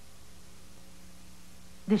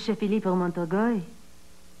 De chez Philippe Montorgueil.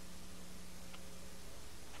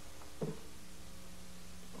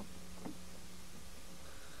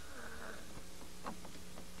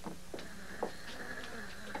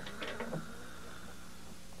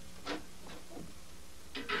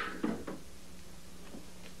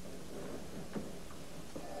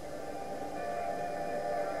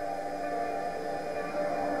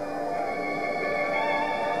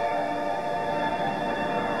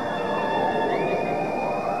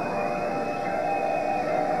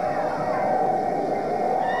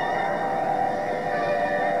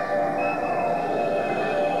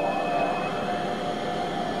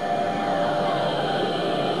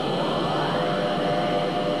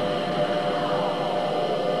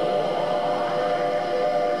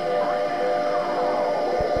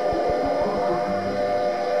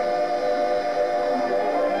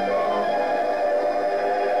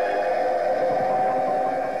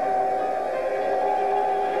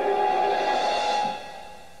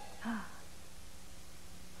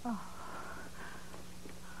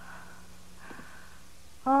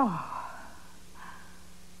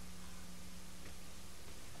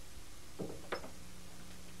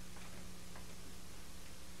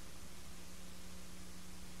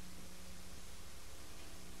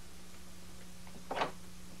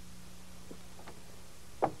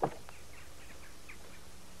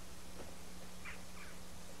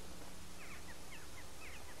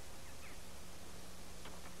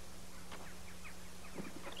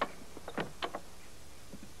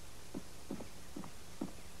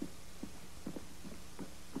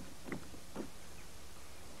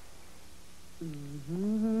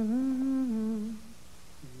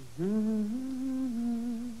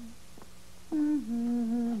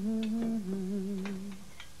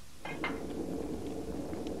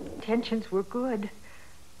 Intentions were good.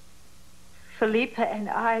 Philippa and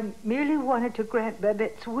I merely wanted to grant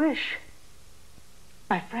Babette's wish.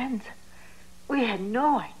 My friends, we had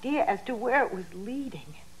no idea as to where it was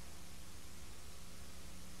leading.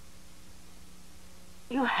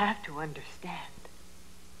 You have to understand.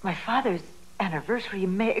 My father's anniversary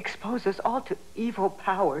may expose us all to evil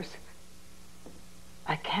powers.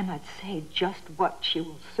 I cannot say just what she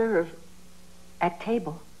will serve at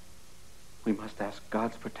table. We must ask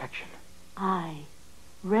God's protection. I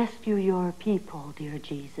rescue your people, dear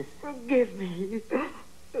Jesus. Forgive me.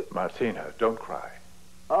 Martina, don't cry.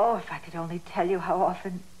 Oh, if I could only tell you how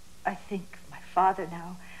often I think of my father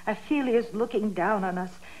now. I feel he is looking down on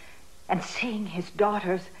us and seeing his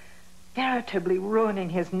daughters veritably ruining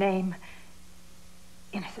his name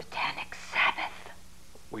in a satanic Sabbath.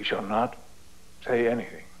 We shall not say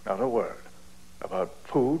anything, not a word, about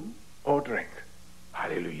food or drink.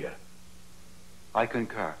 Hallelujah. I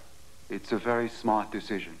concur. It's a very smart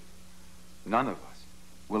decision. None of us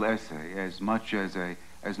will essay as much as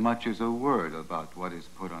a word about what is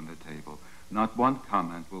put on the table. Not one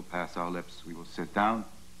comment will pass our lips. We will sit down,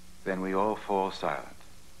 then we all fall silent.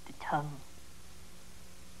 The tongue.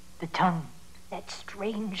 The tongue, that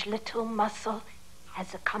strange little muscle,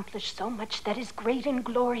 has accomplished so much that is great and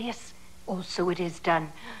glorious. Also it is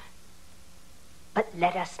done. But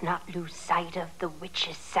let us not lose sight of the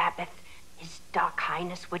witch's Sabbath. His Dark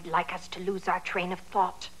Highness would like us to lose our train of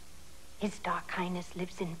thought. His Dark Highness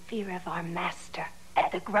lives in fear of our master.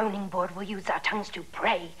 At the groaning board, we'll use our tongues to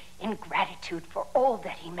pray in gratitude for all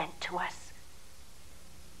that he meant to us.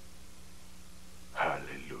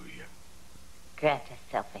 Hallelujah. Grant us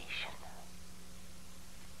salvation.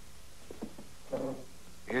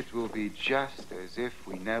 It will be just as if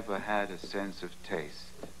we never had a sense of taste.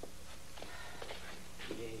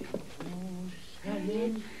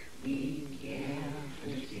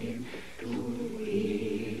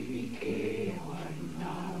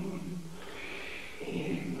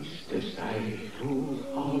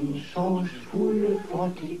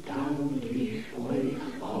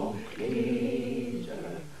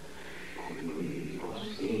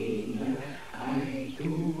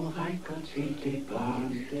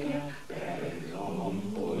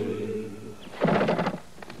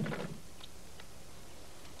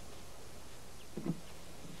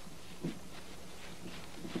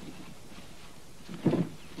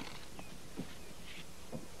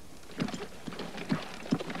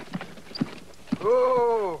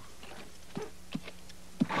 Oh!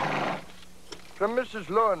 From Mrs.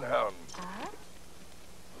 Lowenhelm.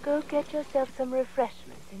 Go get yourself some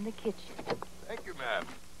refreshments in the kitchen. Thank you, ma'am.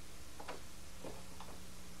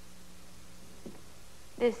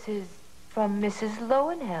 This is from Mrs.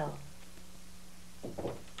 Lowenhelm.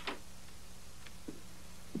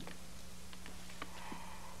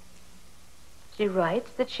 She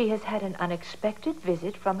writes that she has had an unexpected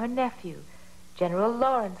visit from her nephew, General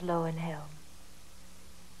Lawrence Lowenhelm.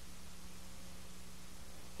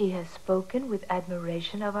 He has spoken with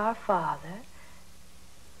admiration of our father,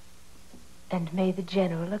 and may the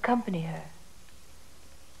General accompany her.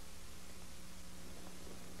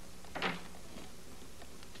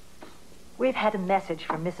 We've had a message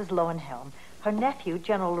from Mrs. Lowenhelm. Her nephew,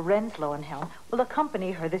 General Lorenz Lowenhelm, will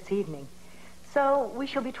accompany her this evening. So we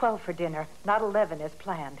shall be 12 for dinner, not 11 as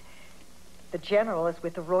planned. The General is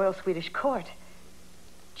with the Royal Swedish Court.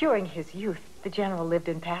 During his youth, the General lived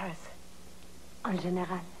in Paris. En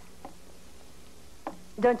General.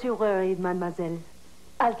 Don't you worry, mademoiselle.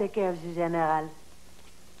 I'll take care of the General.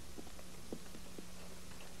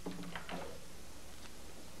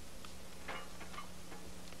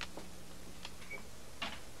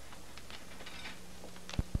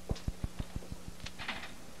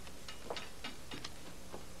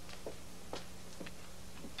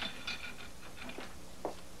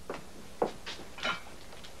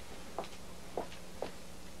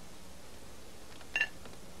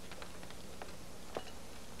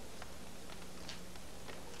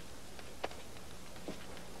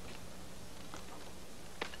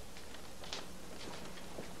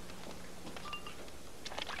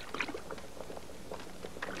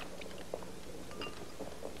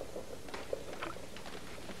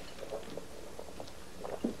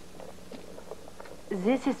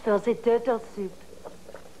 This is for the turtle soup.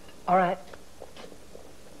 All right.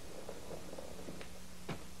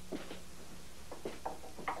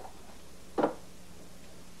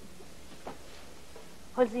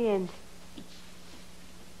 Hold the end.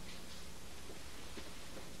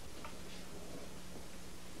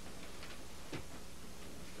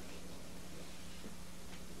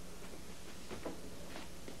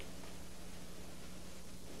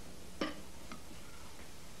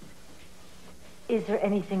 Is there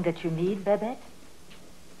anything that you need, Babet?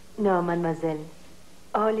 No, mademoiselle.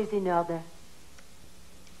 All is in order.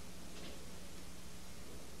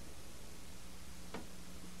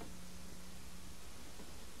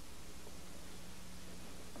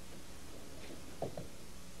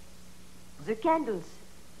 The candles.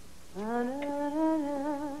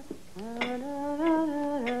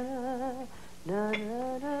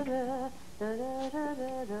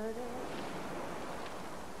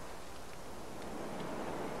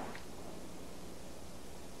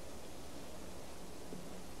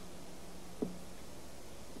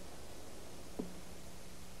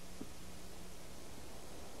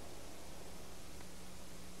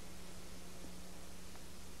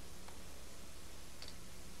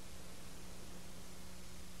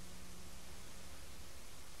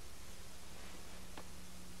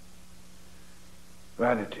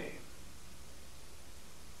 Vanity.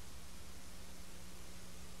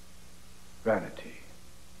 Vanity.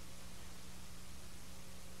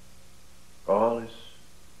 All is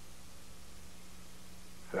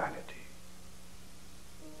vanity.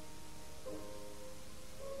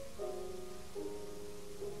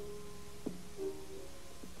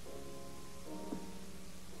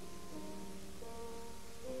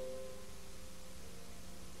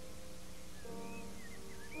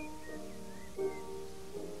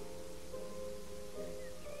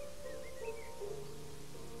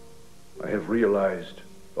 I have realized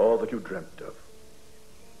all that you dreamt of.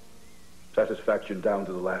 Satisfaction down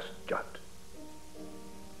to the last jot.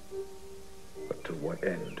 But to what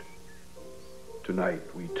end? Tonight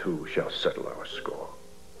we too shall settle our score.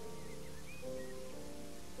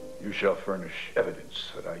 You shall furnish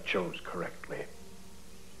evidence that I chose correctly.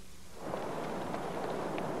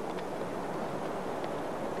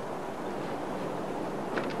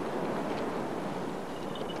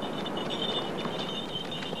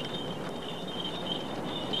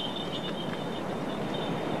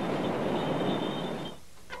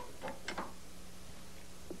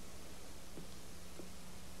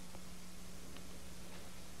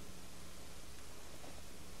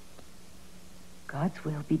 God's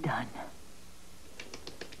will be done.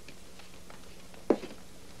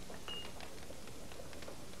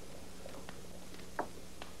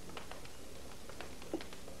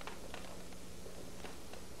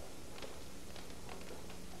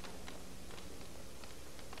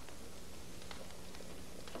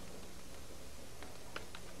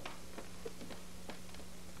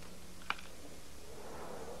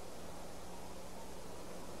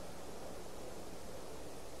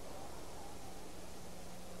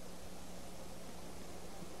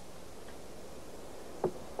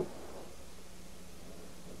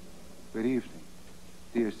 Good evening.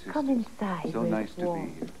 Dear sister. Come inside. So where nice it's to warm.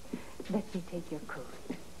 be here. Let me take your coat.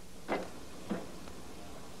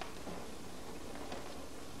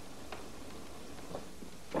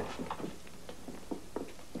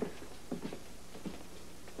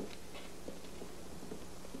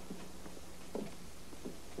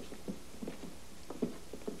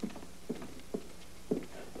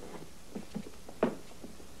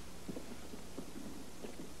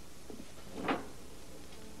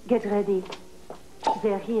 Get ready.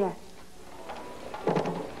 They're here.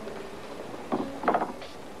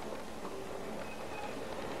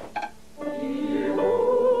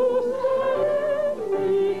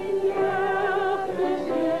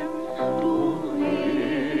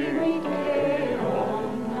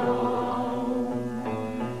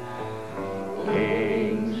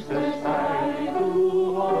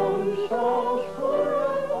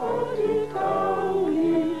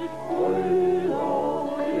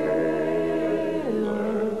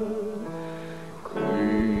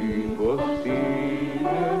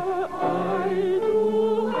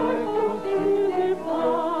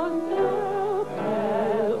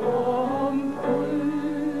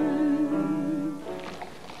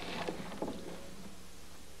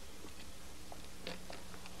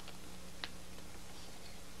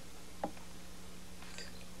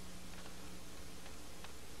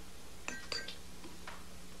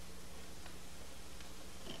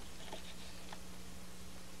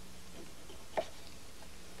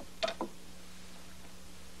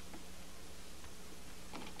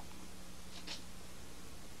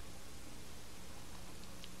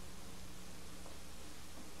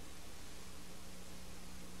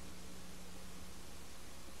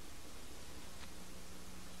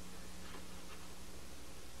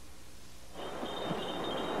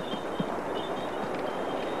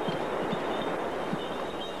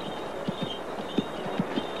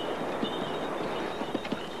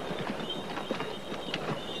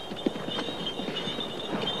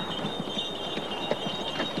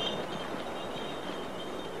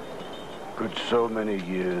 Could so many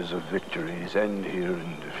years of victories end here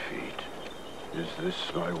in defeat? Is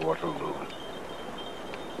this my Waterloo?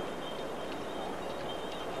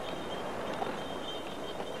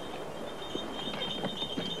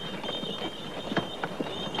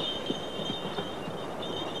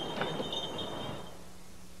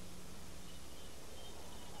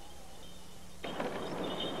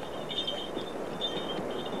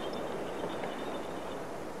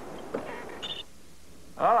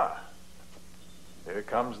 Ah, here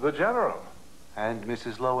comes the General. And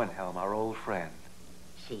Mrs. Lowenhelm, our old friend.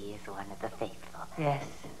 She is one of the faithful. Yes.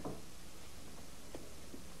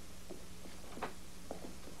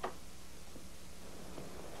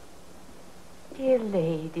 Dear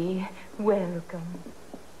lady, welcome.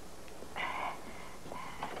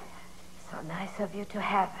 So nice of you to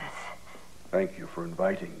have us. Thank you for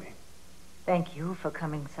inviting me. Thank you for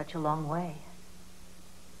coming such a long way.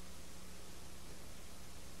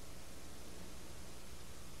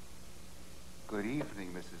 Good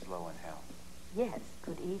evening, Mrs. Lowenhelm. Yes,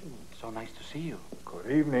 good evening. So nice to see you. Good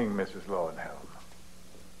evening, Mrs. Lowenhelm.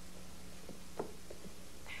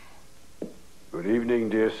 Good evening,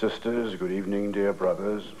 dear sisters. Good evening, dear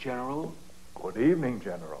brothers. General. Good evening,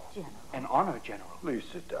 General. General. An honor, General. Please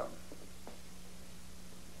sit down.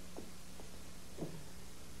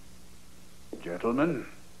 Gentlemen.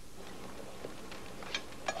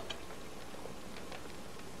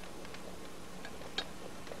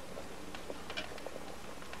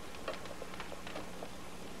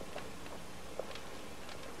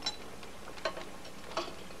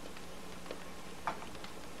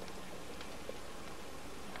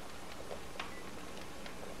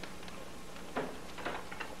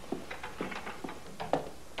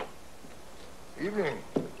 Evening.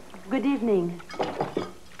 Good evening.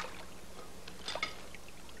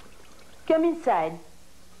 Come inside.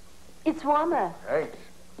 It's warmer. Thanks.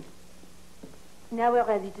 Now we're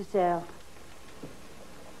ready to serve.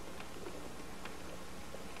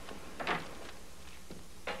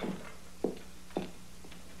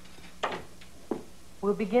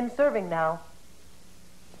 We'll begin serving now.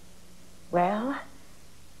 Well,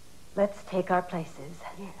 let's take our places.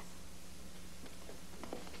 Yes.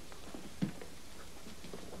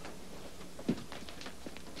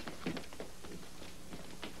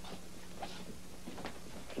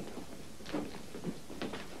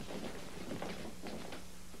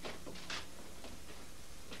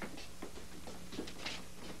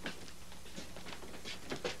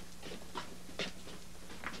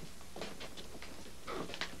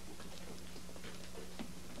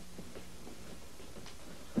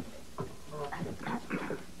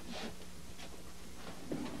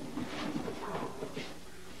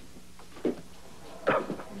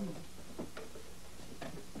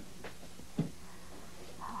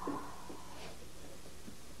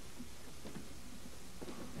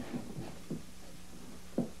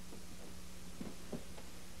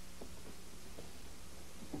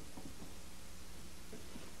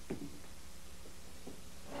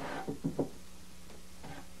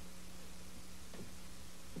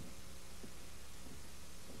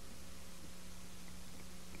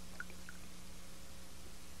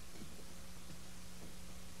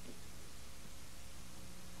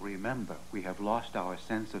 remember we have lost our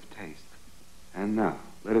sense of taste. And now,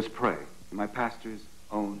 let us pray in my pastor's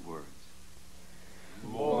own words.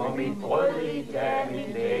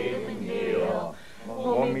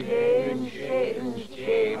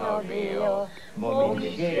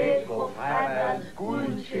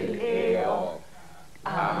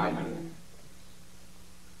 Amen.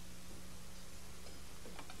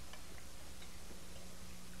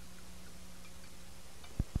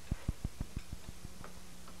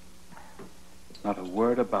 Not a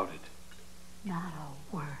word about it. Not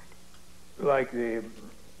a word. Like the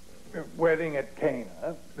wedding at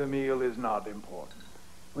Cana, the meal is not important.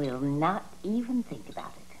 We'll not even think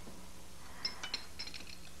about it.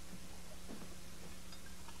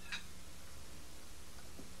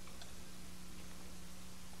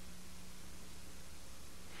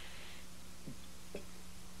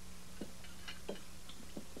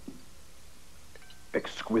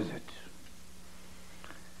 Exquisite.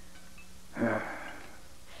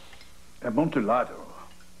 Amontillado.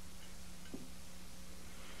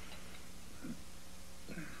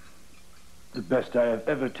 The best I have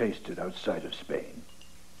ever tasted outside of Spain.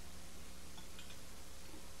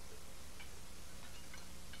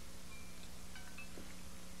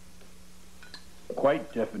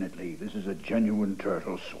 Quite definitely, this is a genuine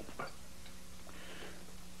turtle soup.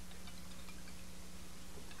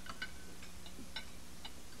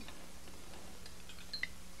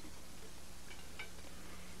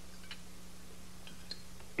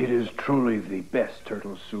 It is truly the best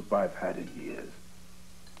turtle soup I've had in years.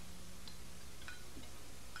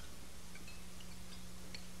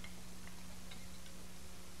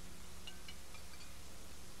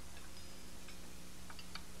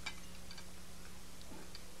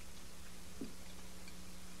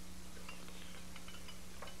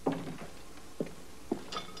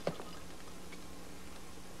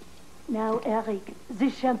 Now, Eric, the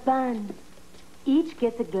champagne. Each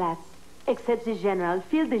gets a glass, except the general.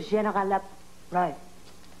 Fill the general up. Right.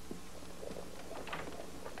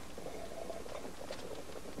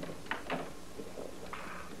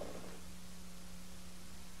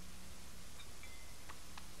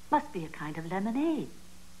 Must be a kind of lemonade.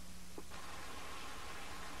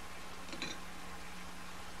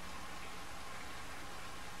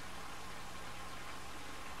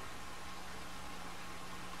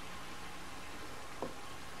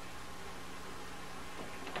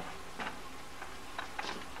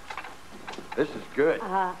 This is good.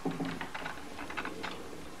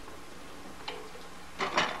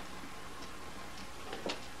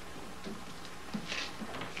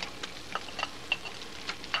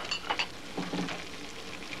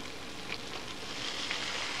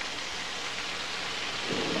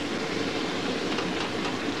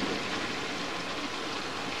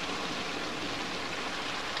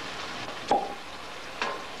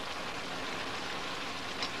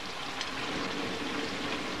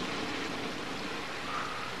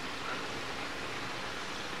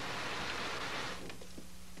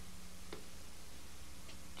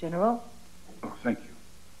 General? Oh, thank you.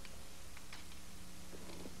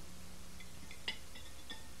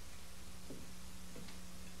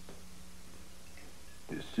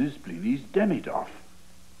 This is Pliny's Demidoff.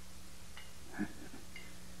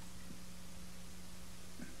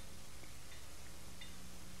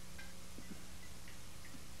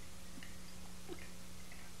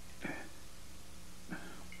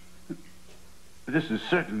 This is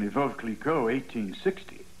certainly Veuve Clicquot,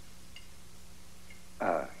 1860.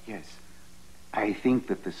 Yes. I think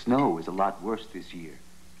that the snow is a lot worse this year,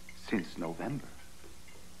 since November.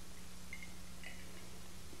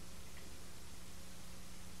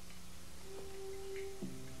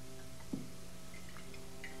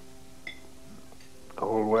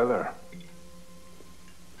 Cold weather.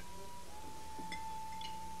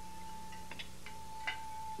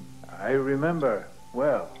 I remember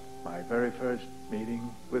well my very first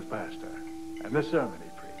meeting with Pastor and the sermon he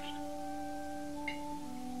preached.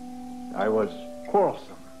 I was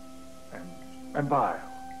quarrelsome and vile.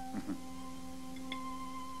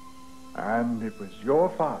 And it was your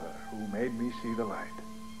father who made me see the light.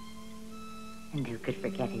 And who could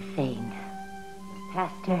forget his saying,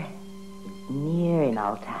 Pastor is near in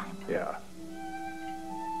all time. Yeah.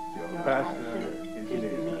 Your pastor is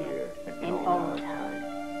near in all time.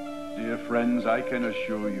 Dear friends, I can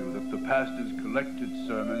assure you that the pastor's collected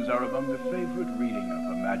sermons are among the favorite reading of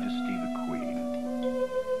Her Majesty the Queen.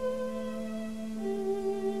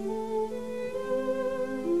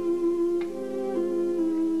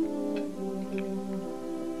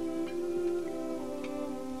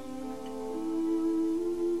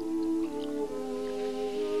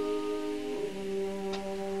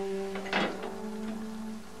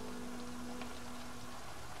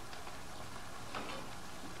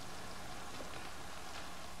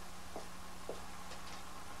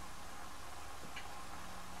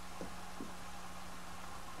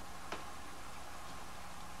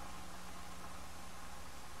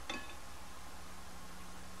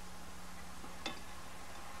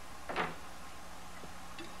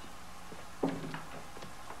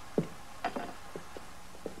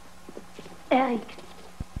 Eric,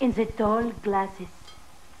 in the tall glasses.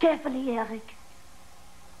 Carefully, Eric.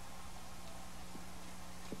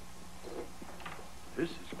 This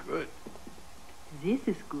is good. This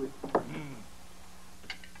is good.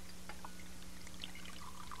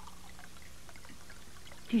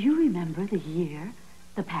 Do you remember the year,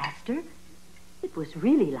 the pastor? It was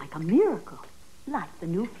really like a miracle. Like the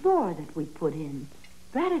new floor that we put in.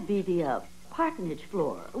 That'd be the parsonage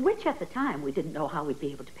floor, which at the time we didn't know how we'd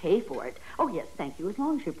be able to pay for it. Oh, yes, thank you, as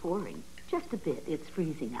long as you're pouring. Just a bit, it's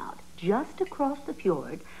freezing out. Just across the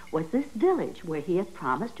fjord was this village where he had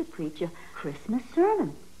promised to preach a Christmas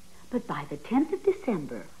sermon. But by the 10th of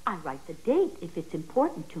December, I write the date if it's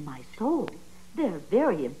important to my soul. They're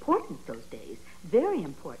very important, those days. Very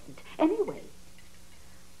important. Anyway,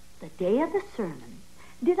 the day of the sermon,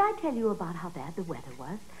 did I tell you about how bad the weather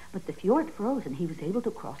was? But the fjord froze and he was able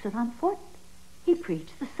to cross it on foot. He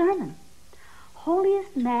preached the sermon.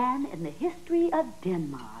 Holiest man in the history of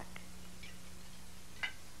Denmark.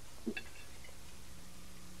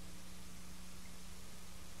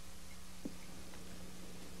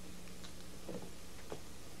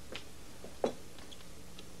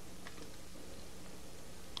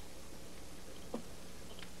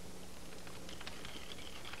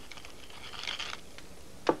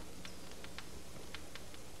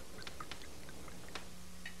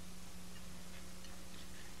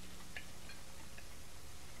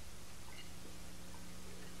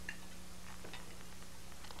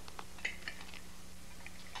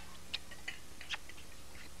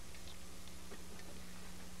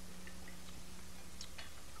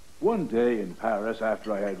 One day in Paris,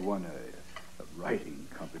 after I had won a writing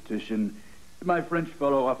competition, my French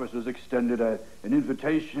fellow officers extended an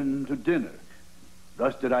invitation to dinner.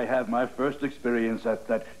 Thus did I have my first experience at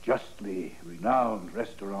that justly renowned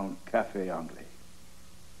restaurant, Café Anglais.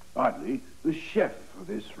 Oddly, the chef of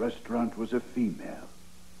this restaurant was a female.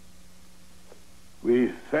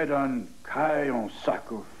 We fed on caille en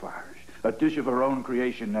sarcophage, a dish of her own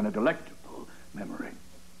creation and a delectable memory.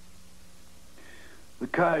 The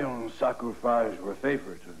caille en sarcophage were a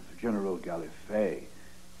favorite of General Gallifet.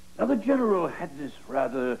 Now, the general had this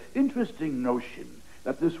rather interesting notion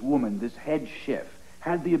that this woman, this head chef,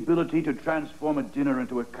 had the ability to transform a dinner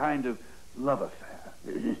into a kind of love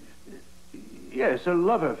affair. Yes, a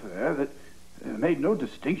love affair that made no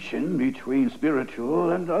distinction between spiritual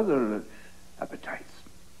and other appetites.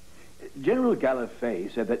 General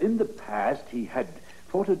Gallifet said that in the past he had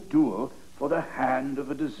fought a duel for the hand of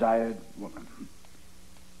a desired woman.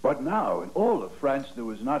 But now, in all of France, there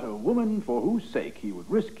was not a woman for whose sake he would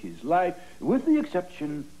risk his life, with the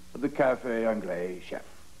exception of the Café Anglais chef.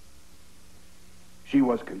 She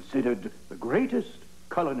was considered the greatest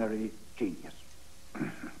culinary genius.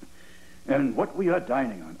 And what we are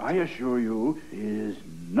dining on, I assure you, is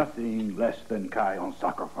nothing less than caille en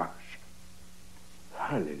sarcophage.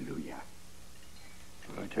 Hallelujah.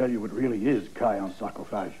 I tell you, it really is caille en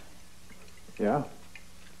sarcophage. Yeah?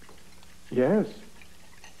 Yes.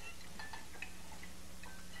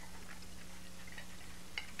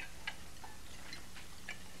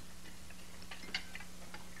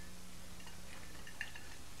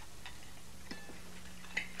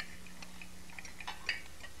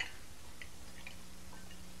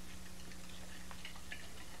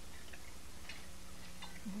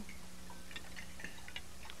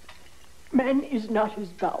 Man is not his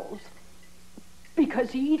bowels,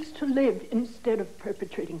 because he eats to live instead of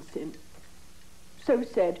perpetrating sin. So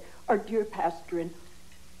said our dear pastor in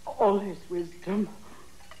all his wisdom.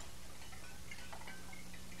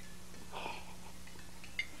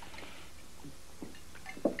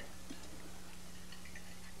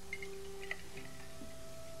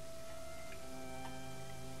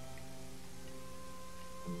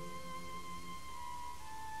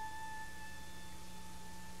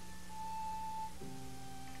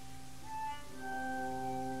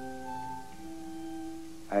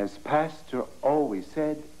 As Pastor always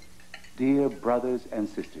said, dear brothers and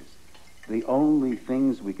sisters, the only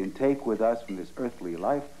things we can take with us from this earthly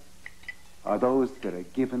life are those that are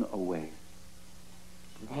given away.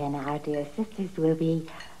 Then our dear sisters will be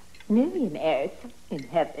millionaires in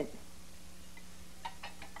heaven.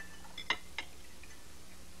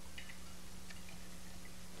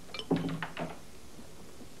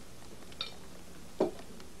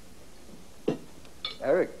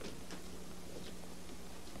 Eric.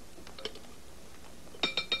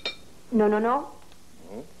 No, no, no.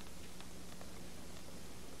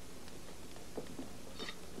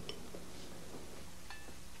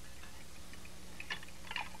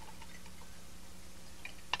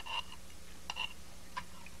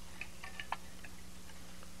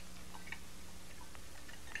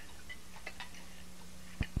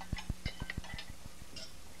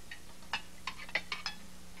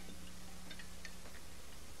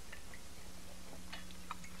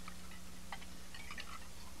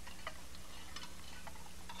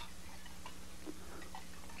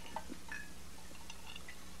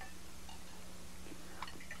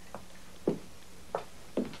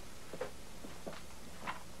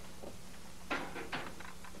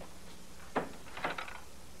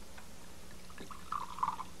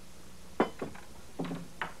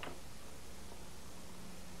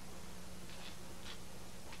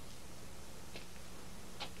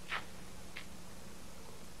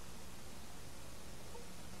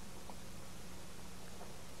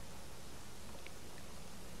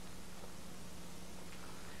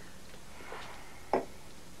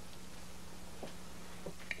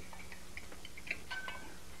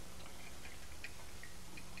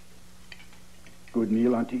 good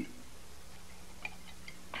meal, Auntie?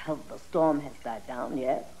 Well, the storm has died down,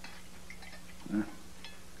 yes? Huh?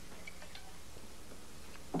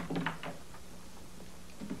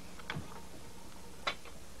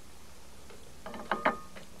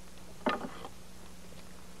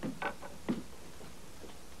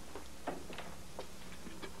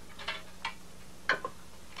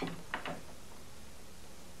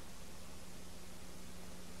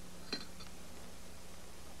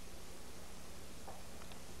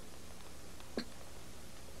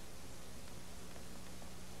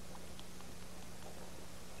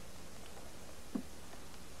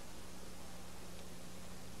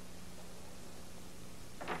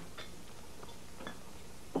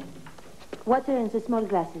 Water in the small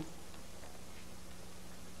glasses.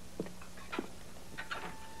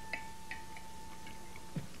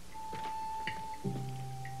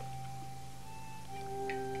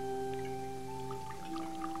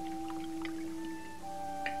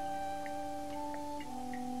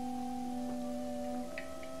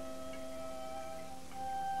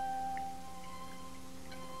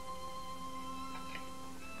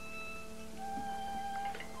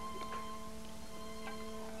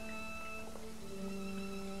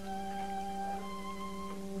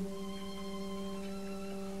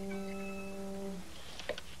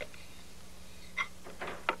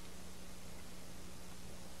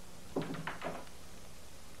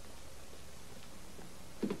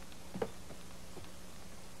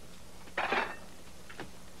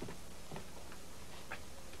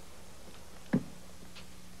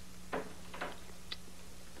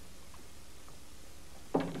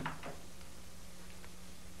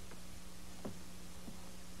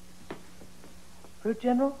 Fruit,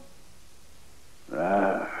 General?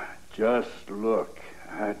 Just look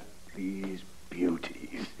at these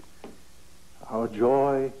beauties. Our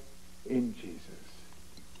joy in Jesus.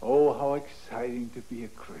 Oh, how exciting to be a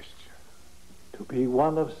Christian. To be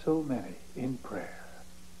one of so many in prayer.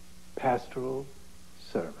 Pastoral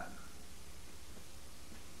sermon.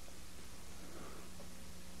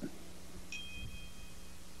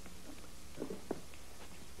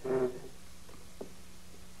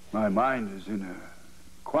 My mind is in a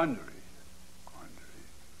quandary.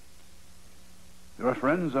 There are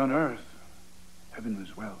friends on earth, heaven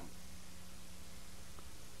as well.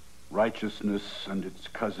 Righteousness and its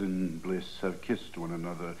cousin bliss have kissed one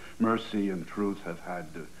another. Mercy and truth have had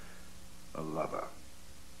a lover.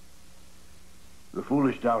 The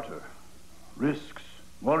foolish doubter risks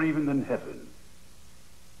more even than heaven.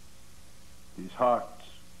 His heart's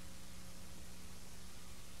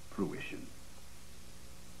fruition.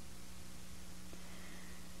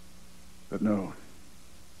 But no,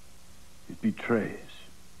 it betrays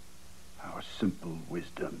our simple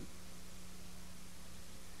wisdom.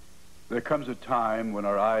 There comes a time when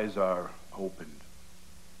our eyes are opened.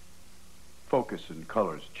 Focus and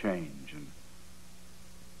colors change and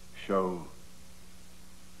show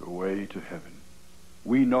the way to heaven.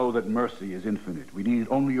 We know that mercy is infinite. We need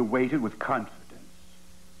only await it with confidence.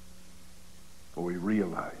 For we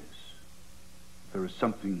realize there is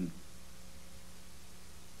something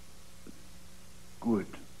good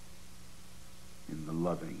in the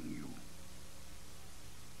loving you.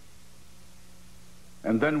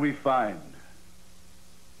 And then we find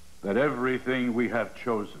that everything we have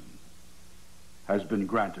chosen has been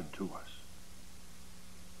granted to us.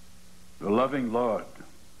 The loving Lord,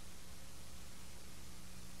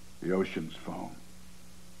 the ocean's foam,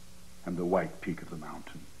 and the white peak of the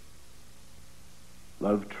mountain.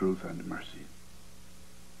 Love, truth, and mercy,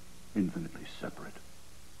 infinitely separate.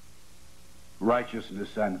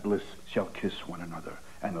 Righteousness and bliss shall kiss one another,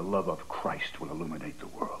 and the love of Christ will illuminate the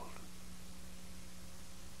world.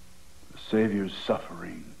 The Savior's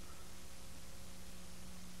suffering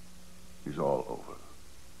is all over.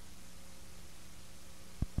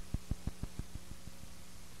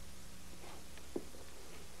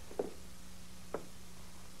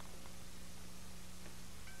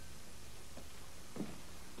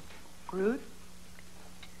 Fruit?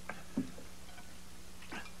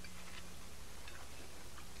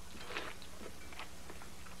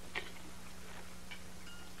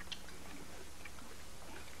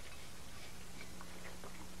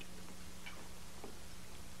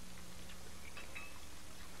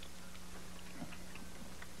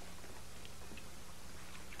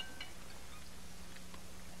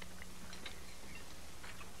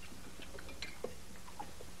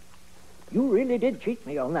 You really did cheat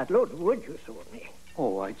me on that load of wood you sold me.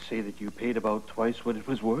 Oh, I'd say that you paid about twice what it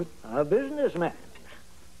was worth. A businessman.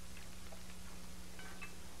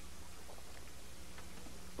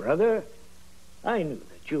 Brother, I knew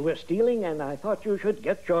that you were stealing, and I thought you should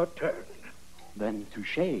get your turn. Then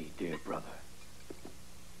touché, dear brother.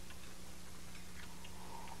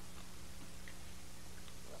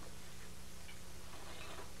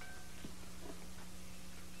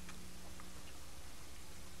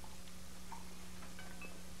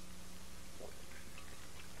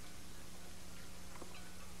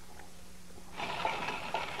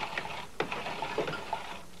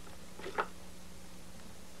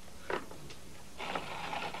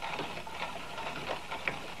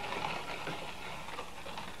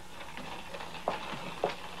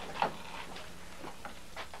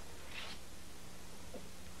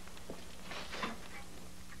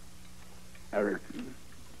 Eric,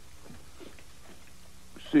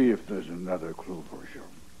 see if there's another clue for sure.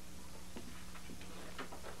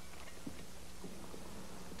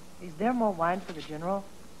 Is there more wine for the general?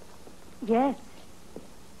 Yes.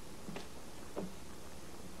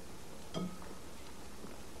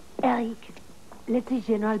 Eric, let the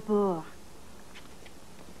general pour.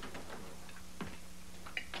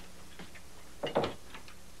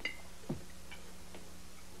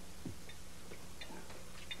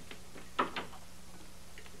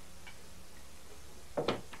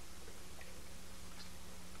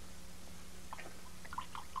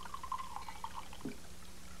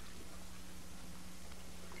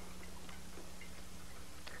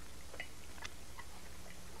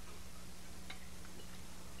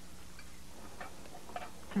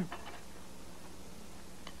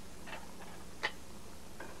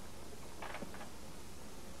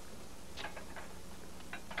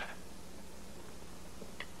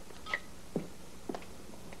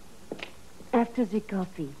 After the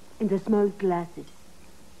coffee, in the small glasses.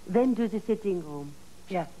 Then to the sitting room.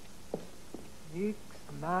 Yes. Lux,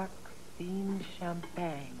 Marc, Fine,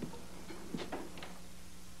 Champagne.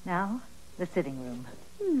 Now, the sitting room.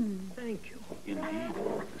 Thank you. Indeed,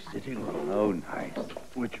 the sitting room. Oh, nice.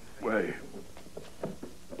 Which way?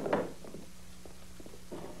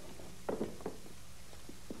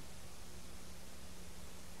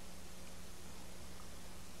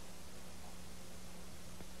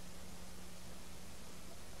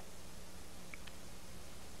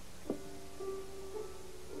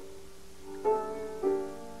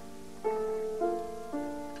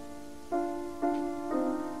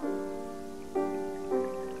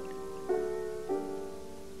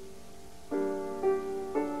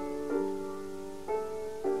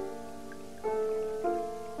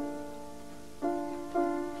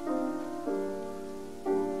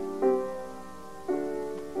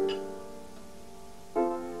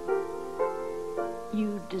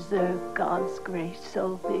 You deserve God's grace,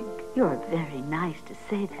 Solvig. You're very nice to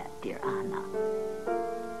say that, dear Anna.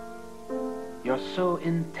 You're so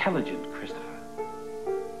intelligent, Christopher.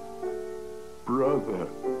 Brother.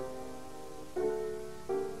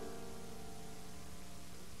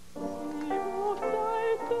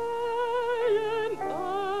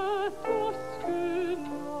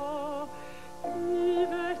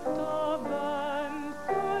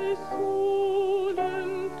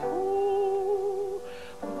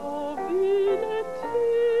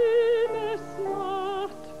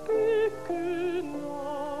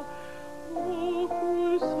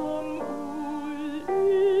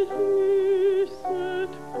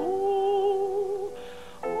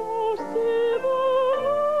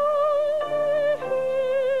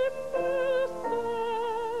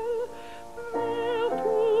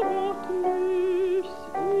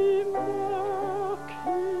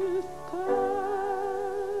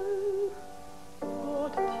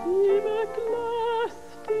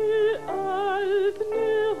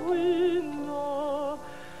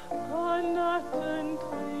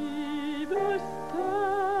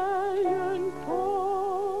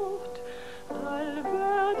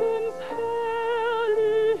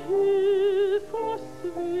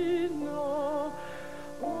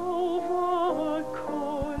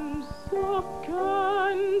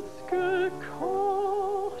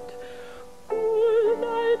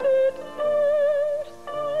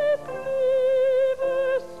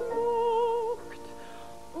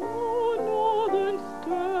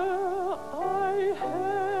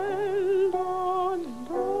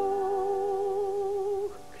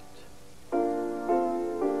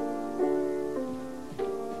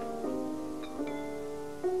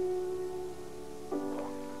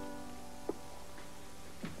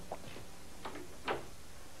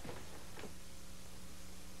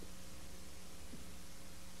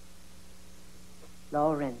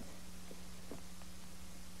 Lawrence,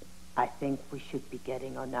 I think we should be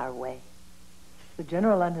getting on our way. The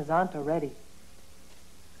general and his aunt are ready.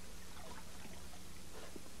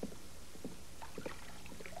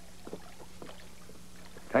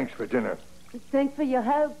 Thanks for dinner. Thanks for your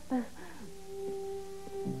help.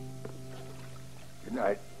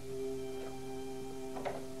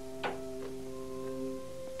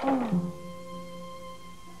 Oh.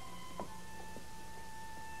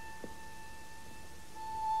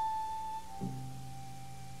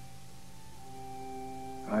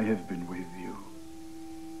 I have been with you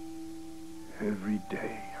every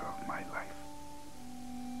day of my life.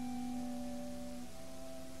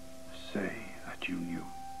 Say that you knew.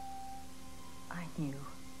 I knew.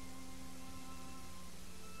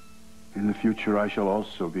 In the future, I shall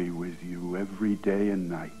also be with you every day and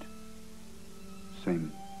night,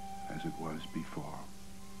 same as it was before.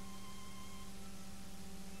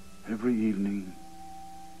 Every evening,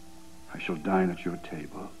 I shall dine at your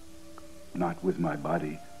table, not with my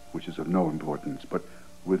body, which is of no importance, but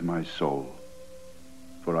with my soul,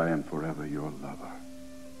 for I am forever your lover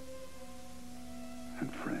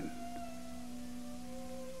and friend.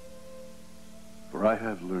 For I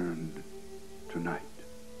have learned tonight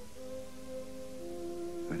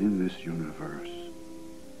that in this universe,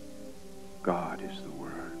 God is the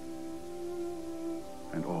Word,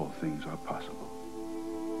 and all things are possible.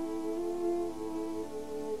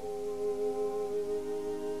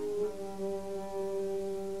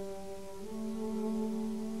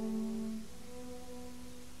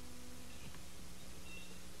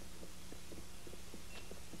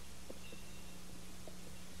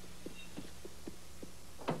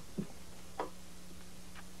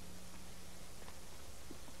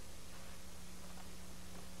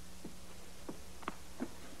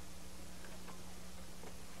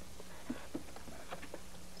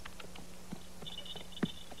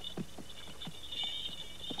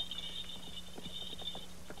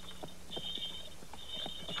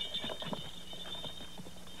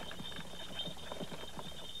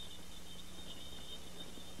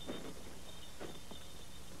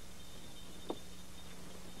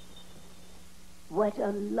 What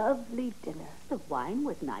a lovely dinner. The wine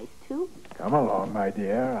was nice, too. Come along, my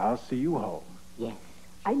dear. I'll see you home. Yes.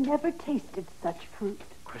 I never tasted such fruit.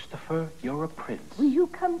 Christopher, you're a prince. Will you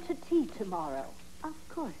come to tea tomorrow? Of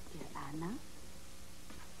course, dear Anna.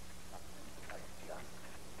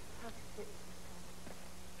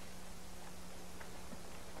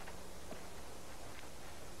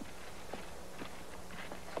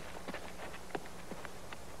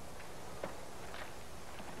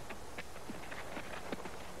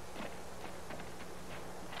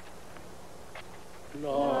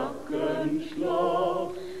 Glockenschlag,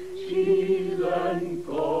 spielen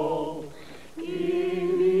Chor,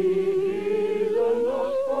 in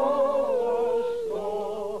das Posto,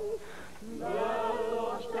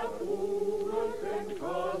 las tapuras en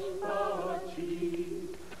Cospaci,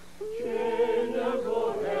 Cene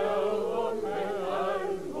vorher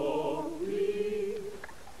mein Wofi,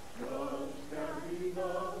 das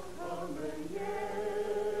Scavina kommen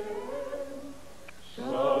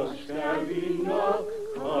das Scavina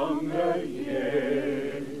kommen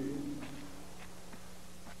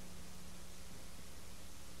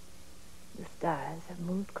The stars have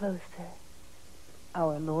moved closer.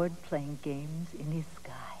 Our Lord playing games in his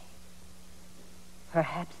sky.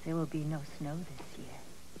 Perhaps there will be no snow this year.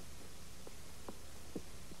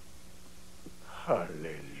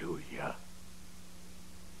 Hallelujah.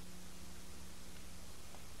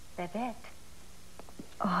 Babet.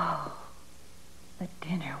 Oh, the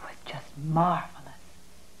dinner was just marvelous.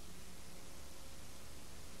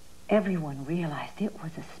 Everyone realized it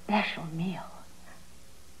was a special meal.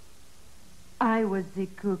 I was the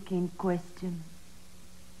cook in question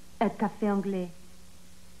at Café Anglais.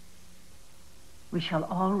 We shall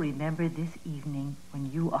all remember this evening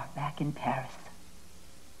when you are back in Paris.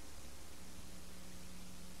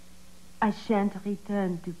 I shan't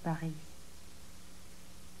return to Paris.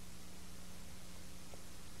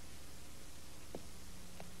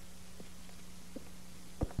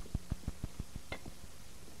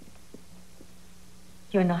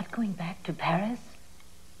 You're not going back to Paris?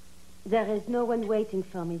 There is no one waiting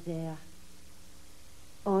for me there.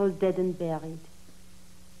 All dead and buried.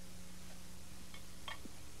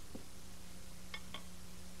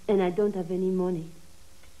 And I don't have any money.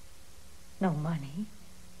 No money?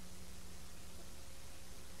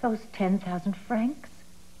 Those 10,000 francs?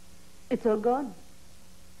 It's all gone.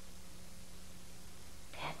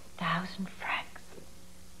 10,000 francs.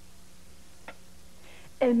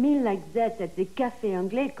 A meal like that at the Café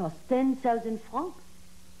Anglais costs 10,000 francs.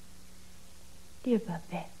 Dear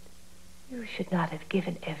Babet, you should not have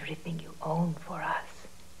given everything you own for us.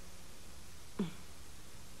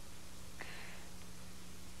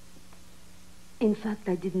 In fact,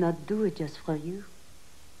 I did not do it just for you.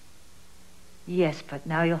 Yes, but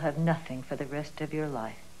now you'll have nothing for the rest of your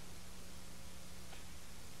life.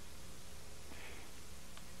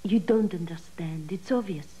 You don't understand. It's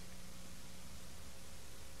obvious.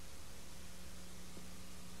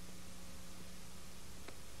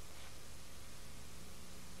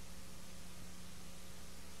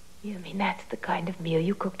 mean, that's the kind of meal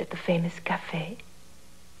you cooked at the famous cafe?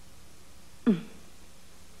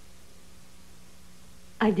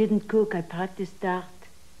 I didn't cook, I practiced art.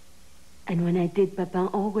 And when I did, Papin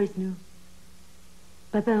always knew.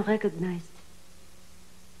 Papin recognized.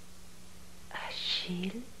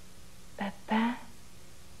 Achille? Papin?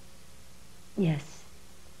 Yes.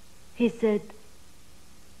 He said,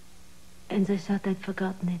 and I thought I'd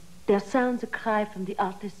forgotten it. There sounds a cry from the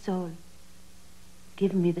artist's soul.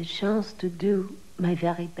 Give me the chance to do my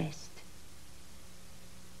very best.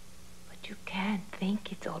 But you can't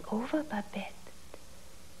think it's all over, Babet.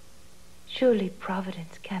 Surely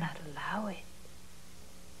Providence cannot allow it.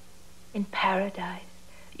 In paradise,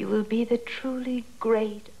 you will be the truly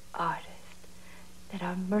great artist that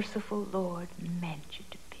our merciful Lord meant you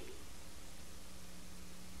to be.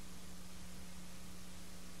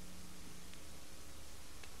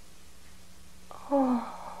 Oh,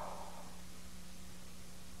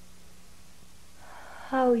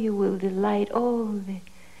 how you will delight all the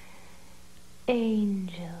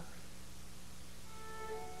angels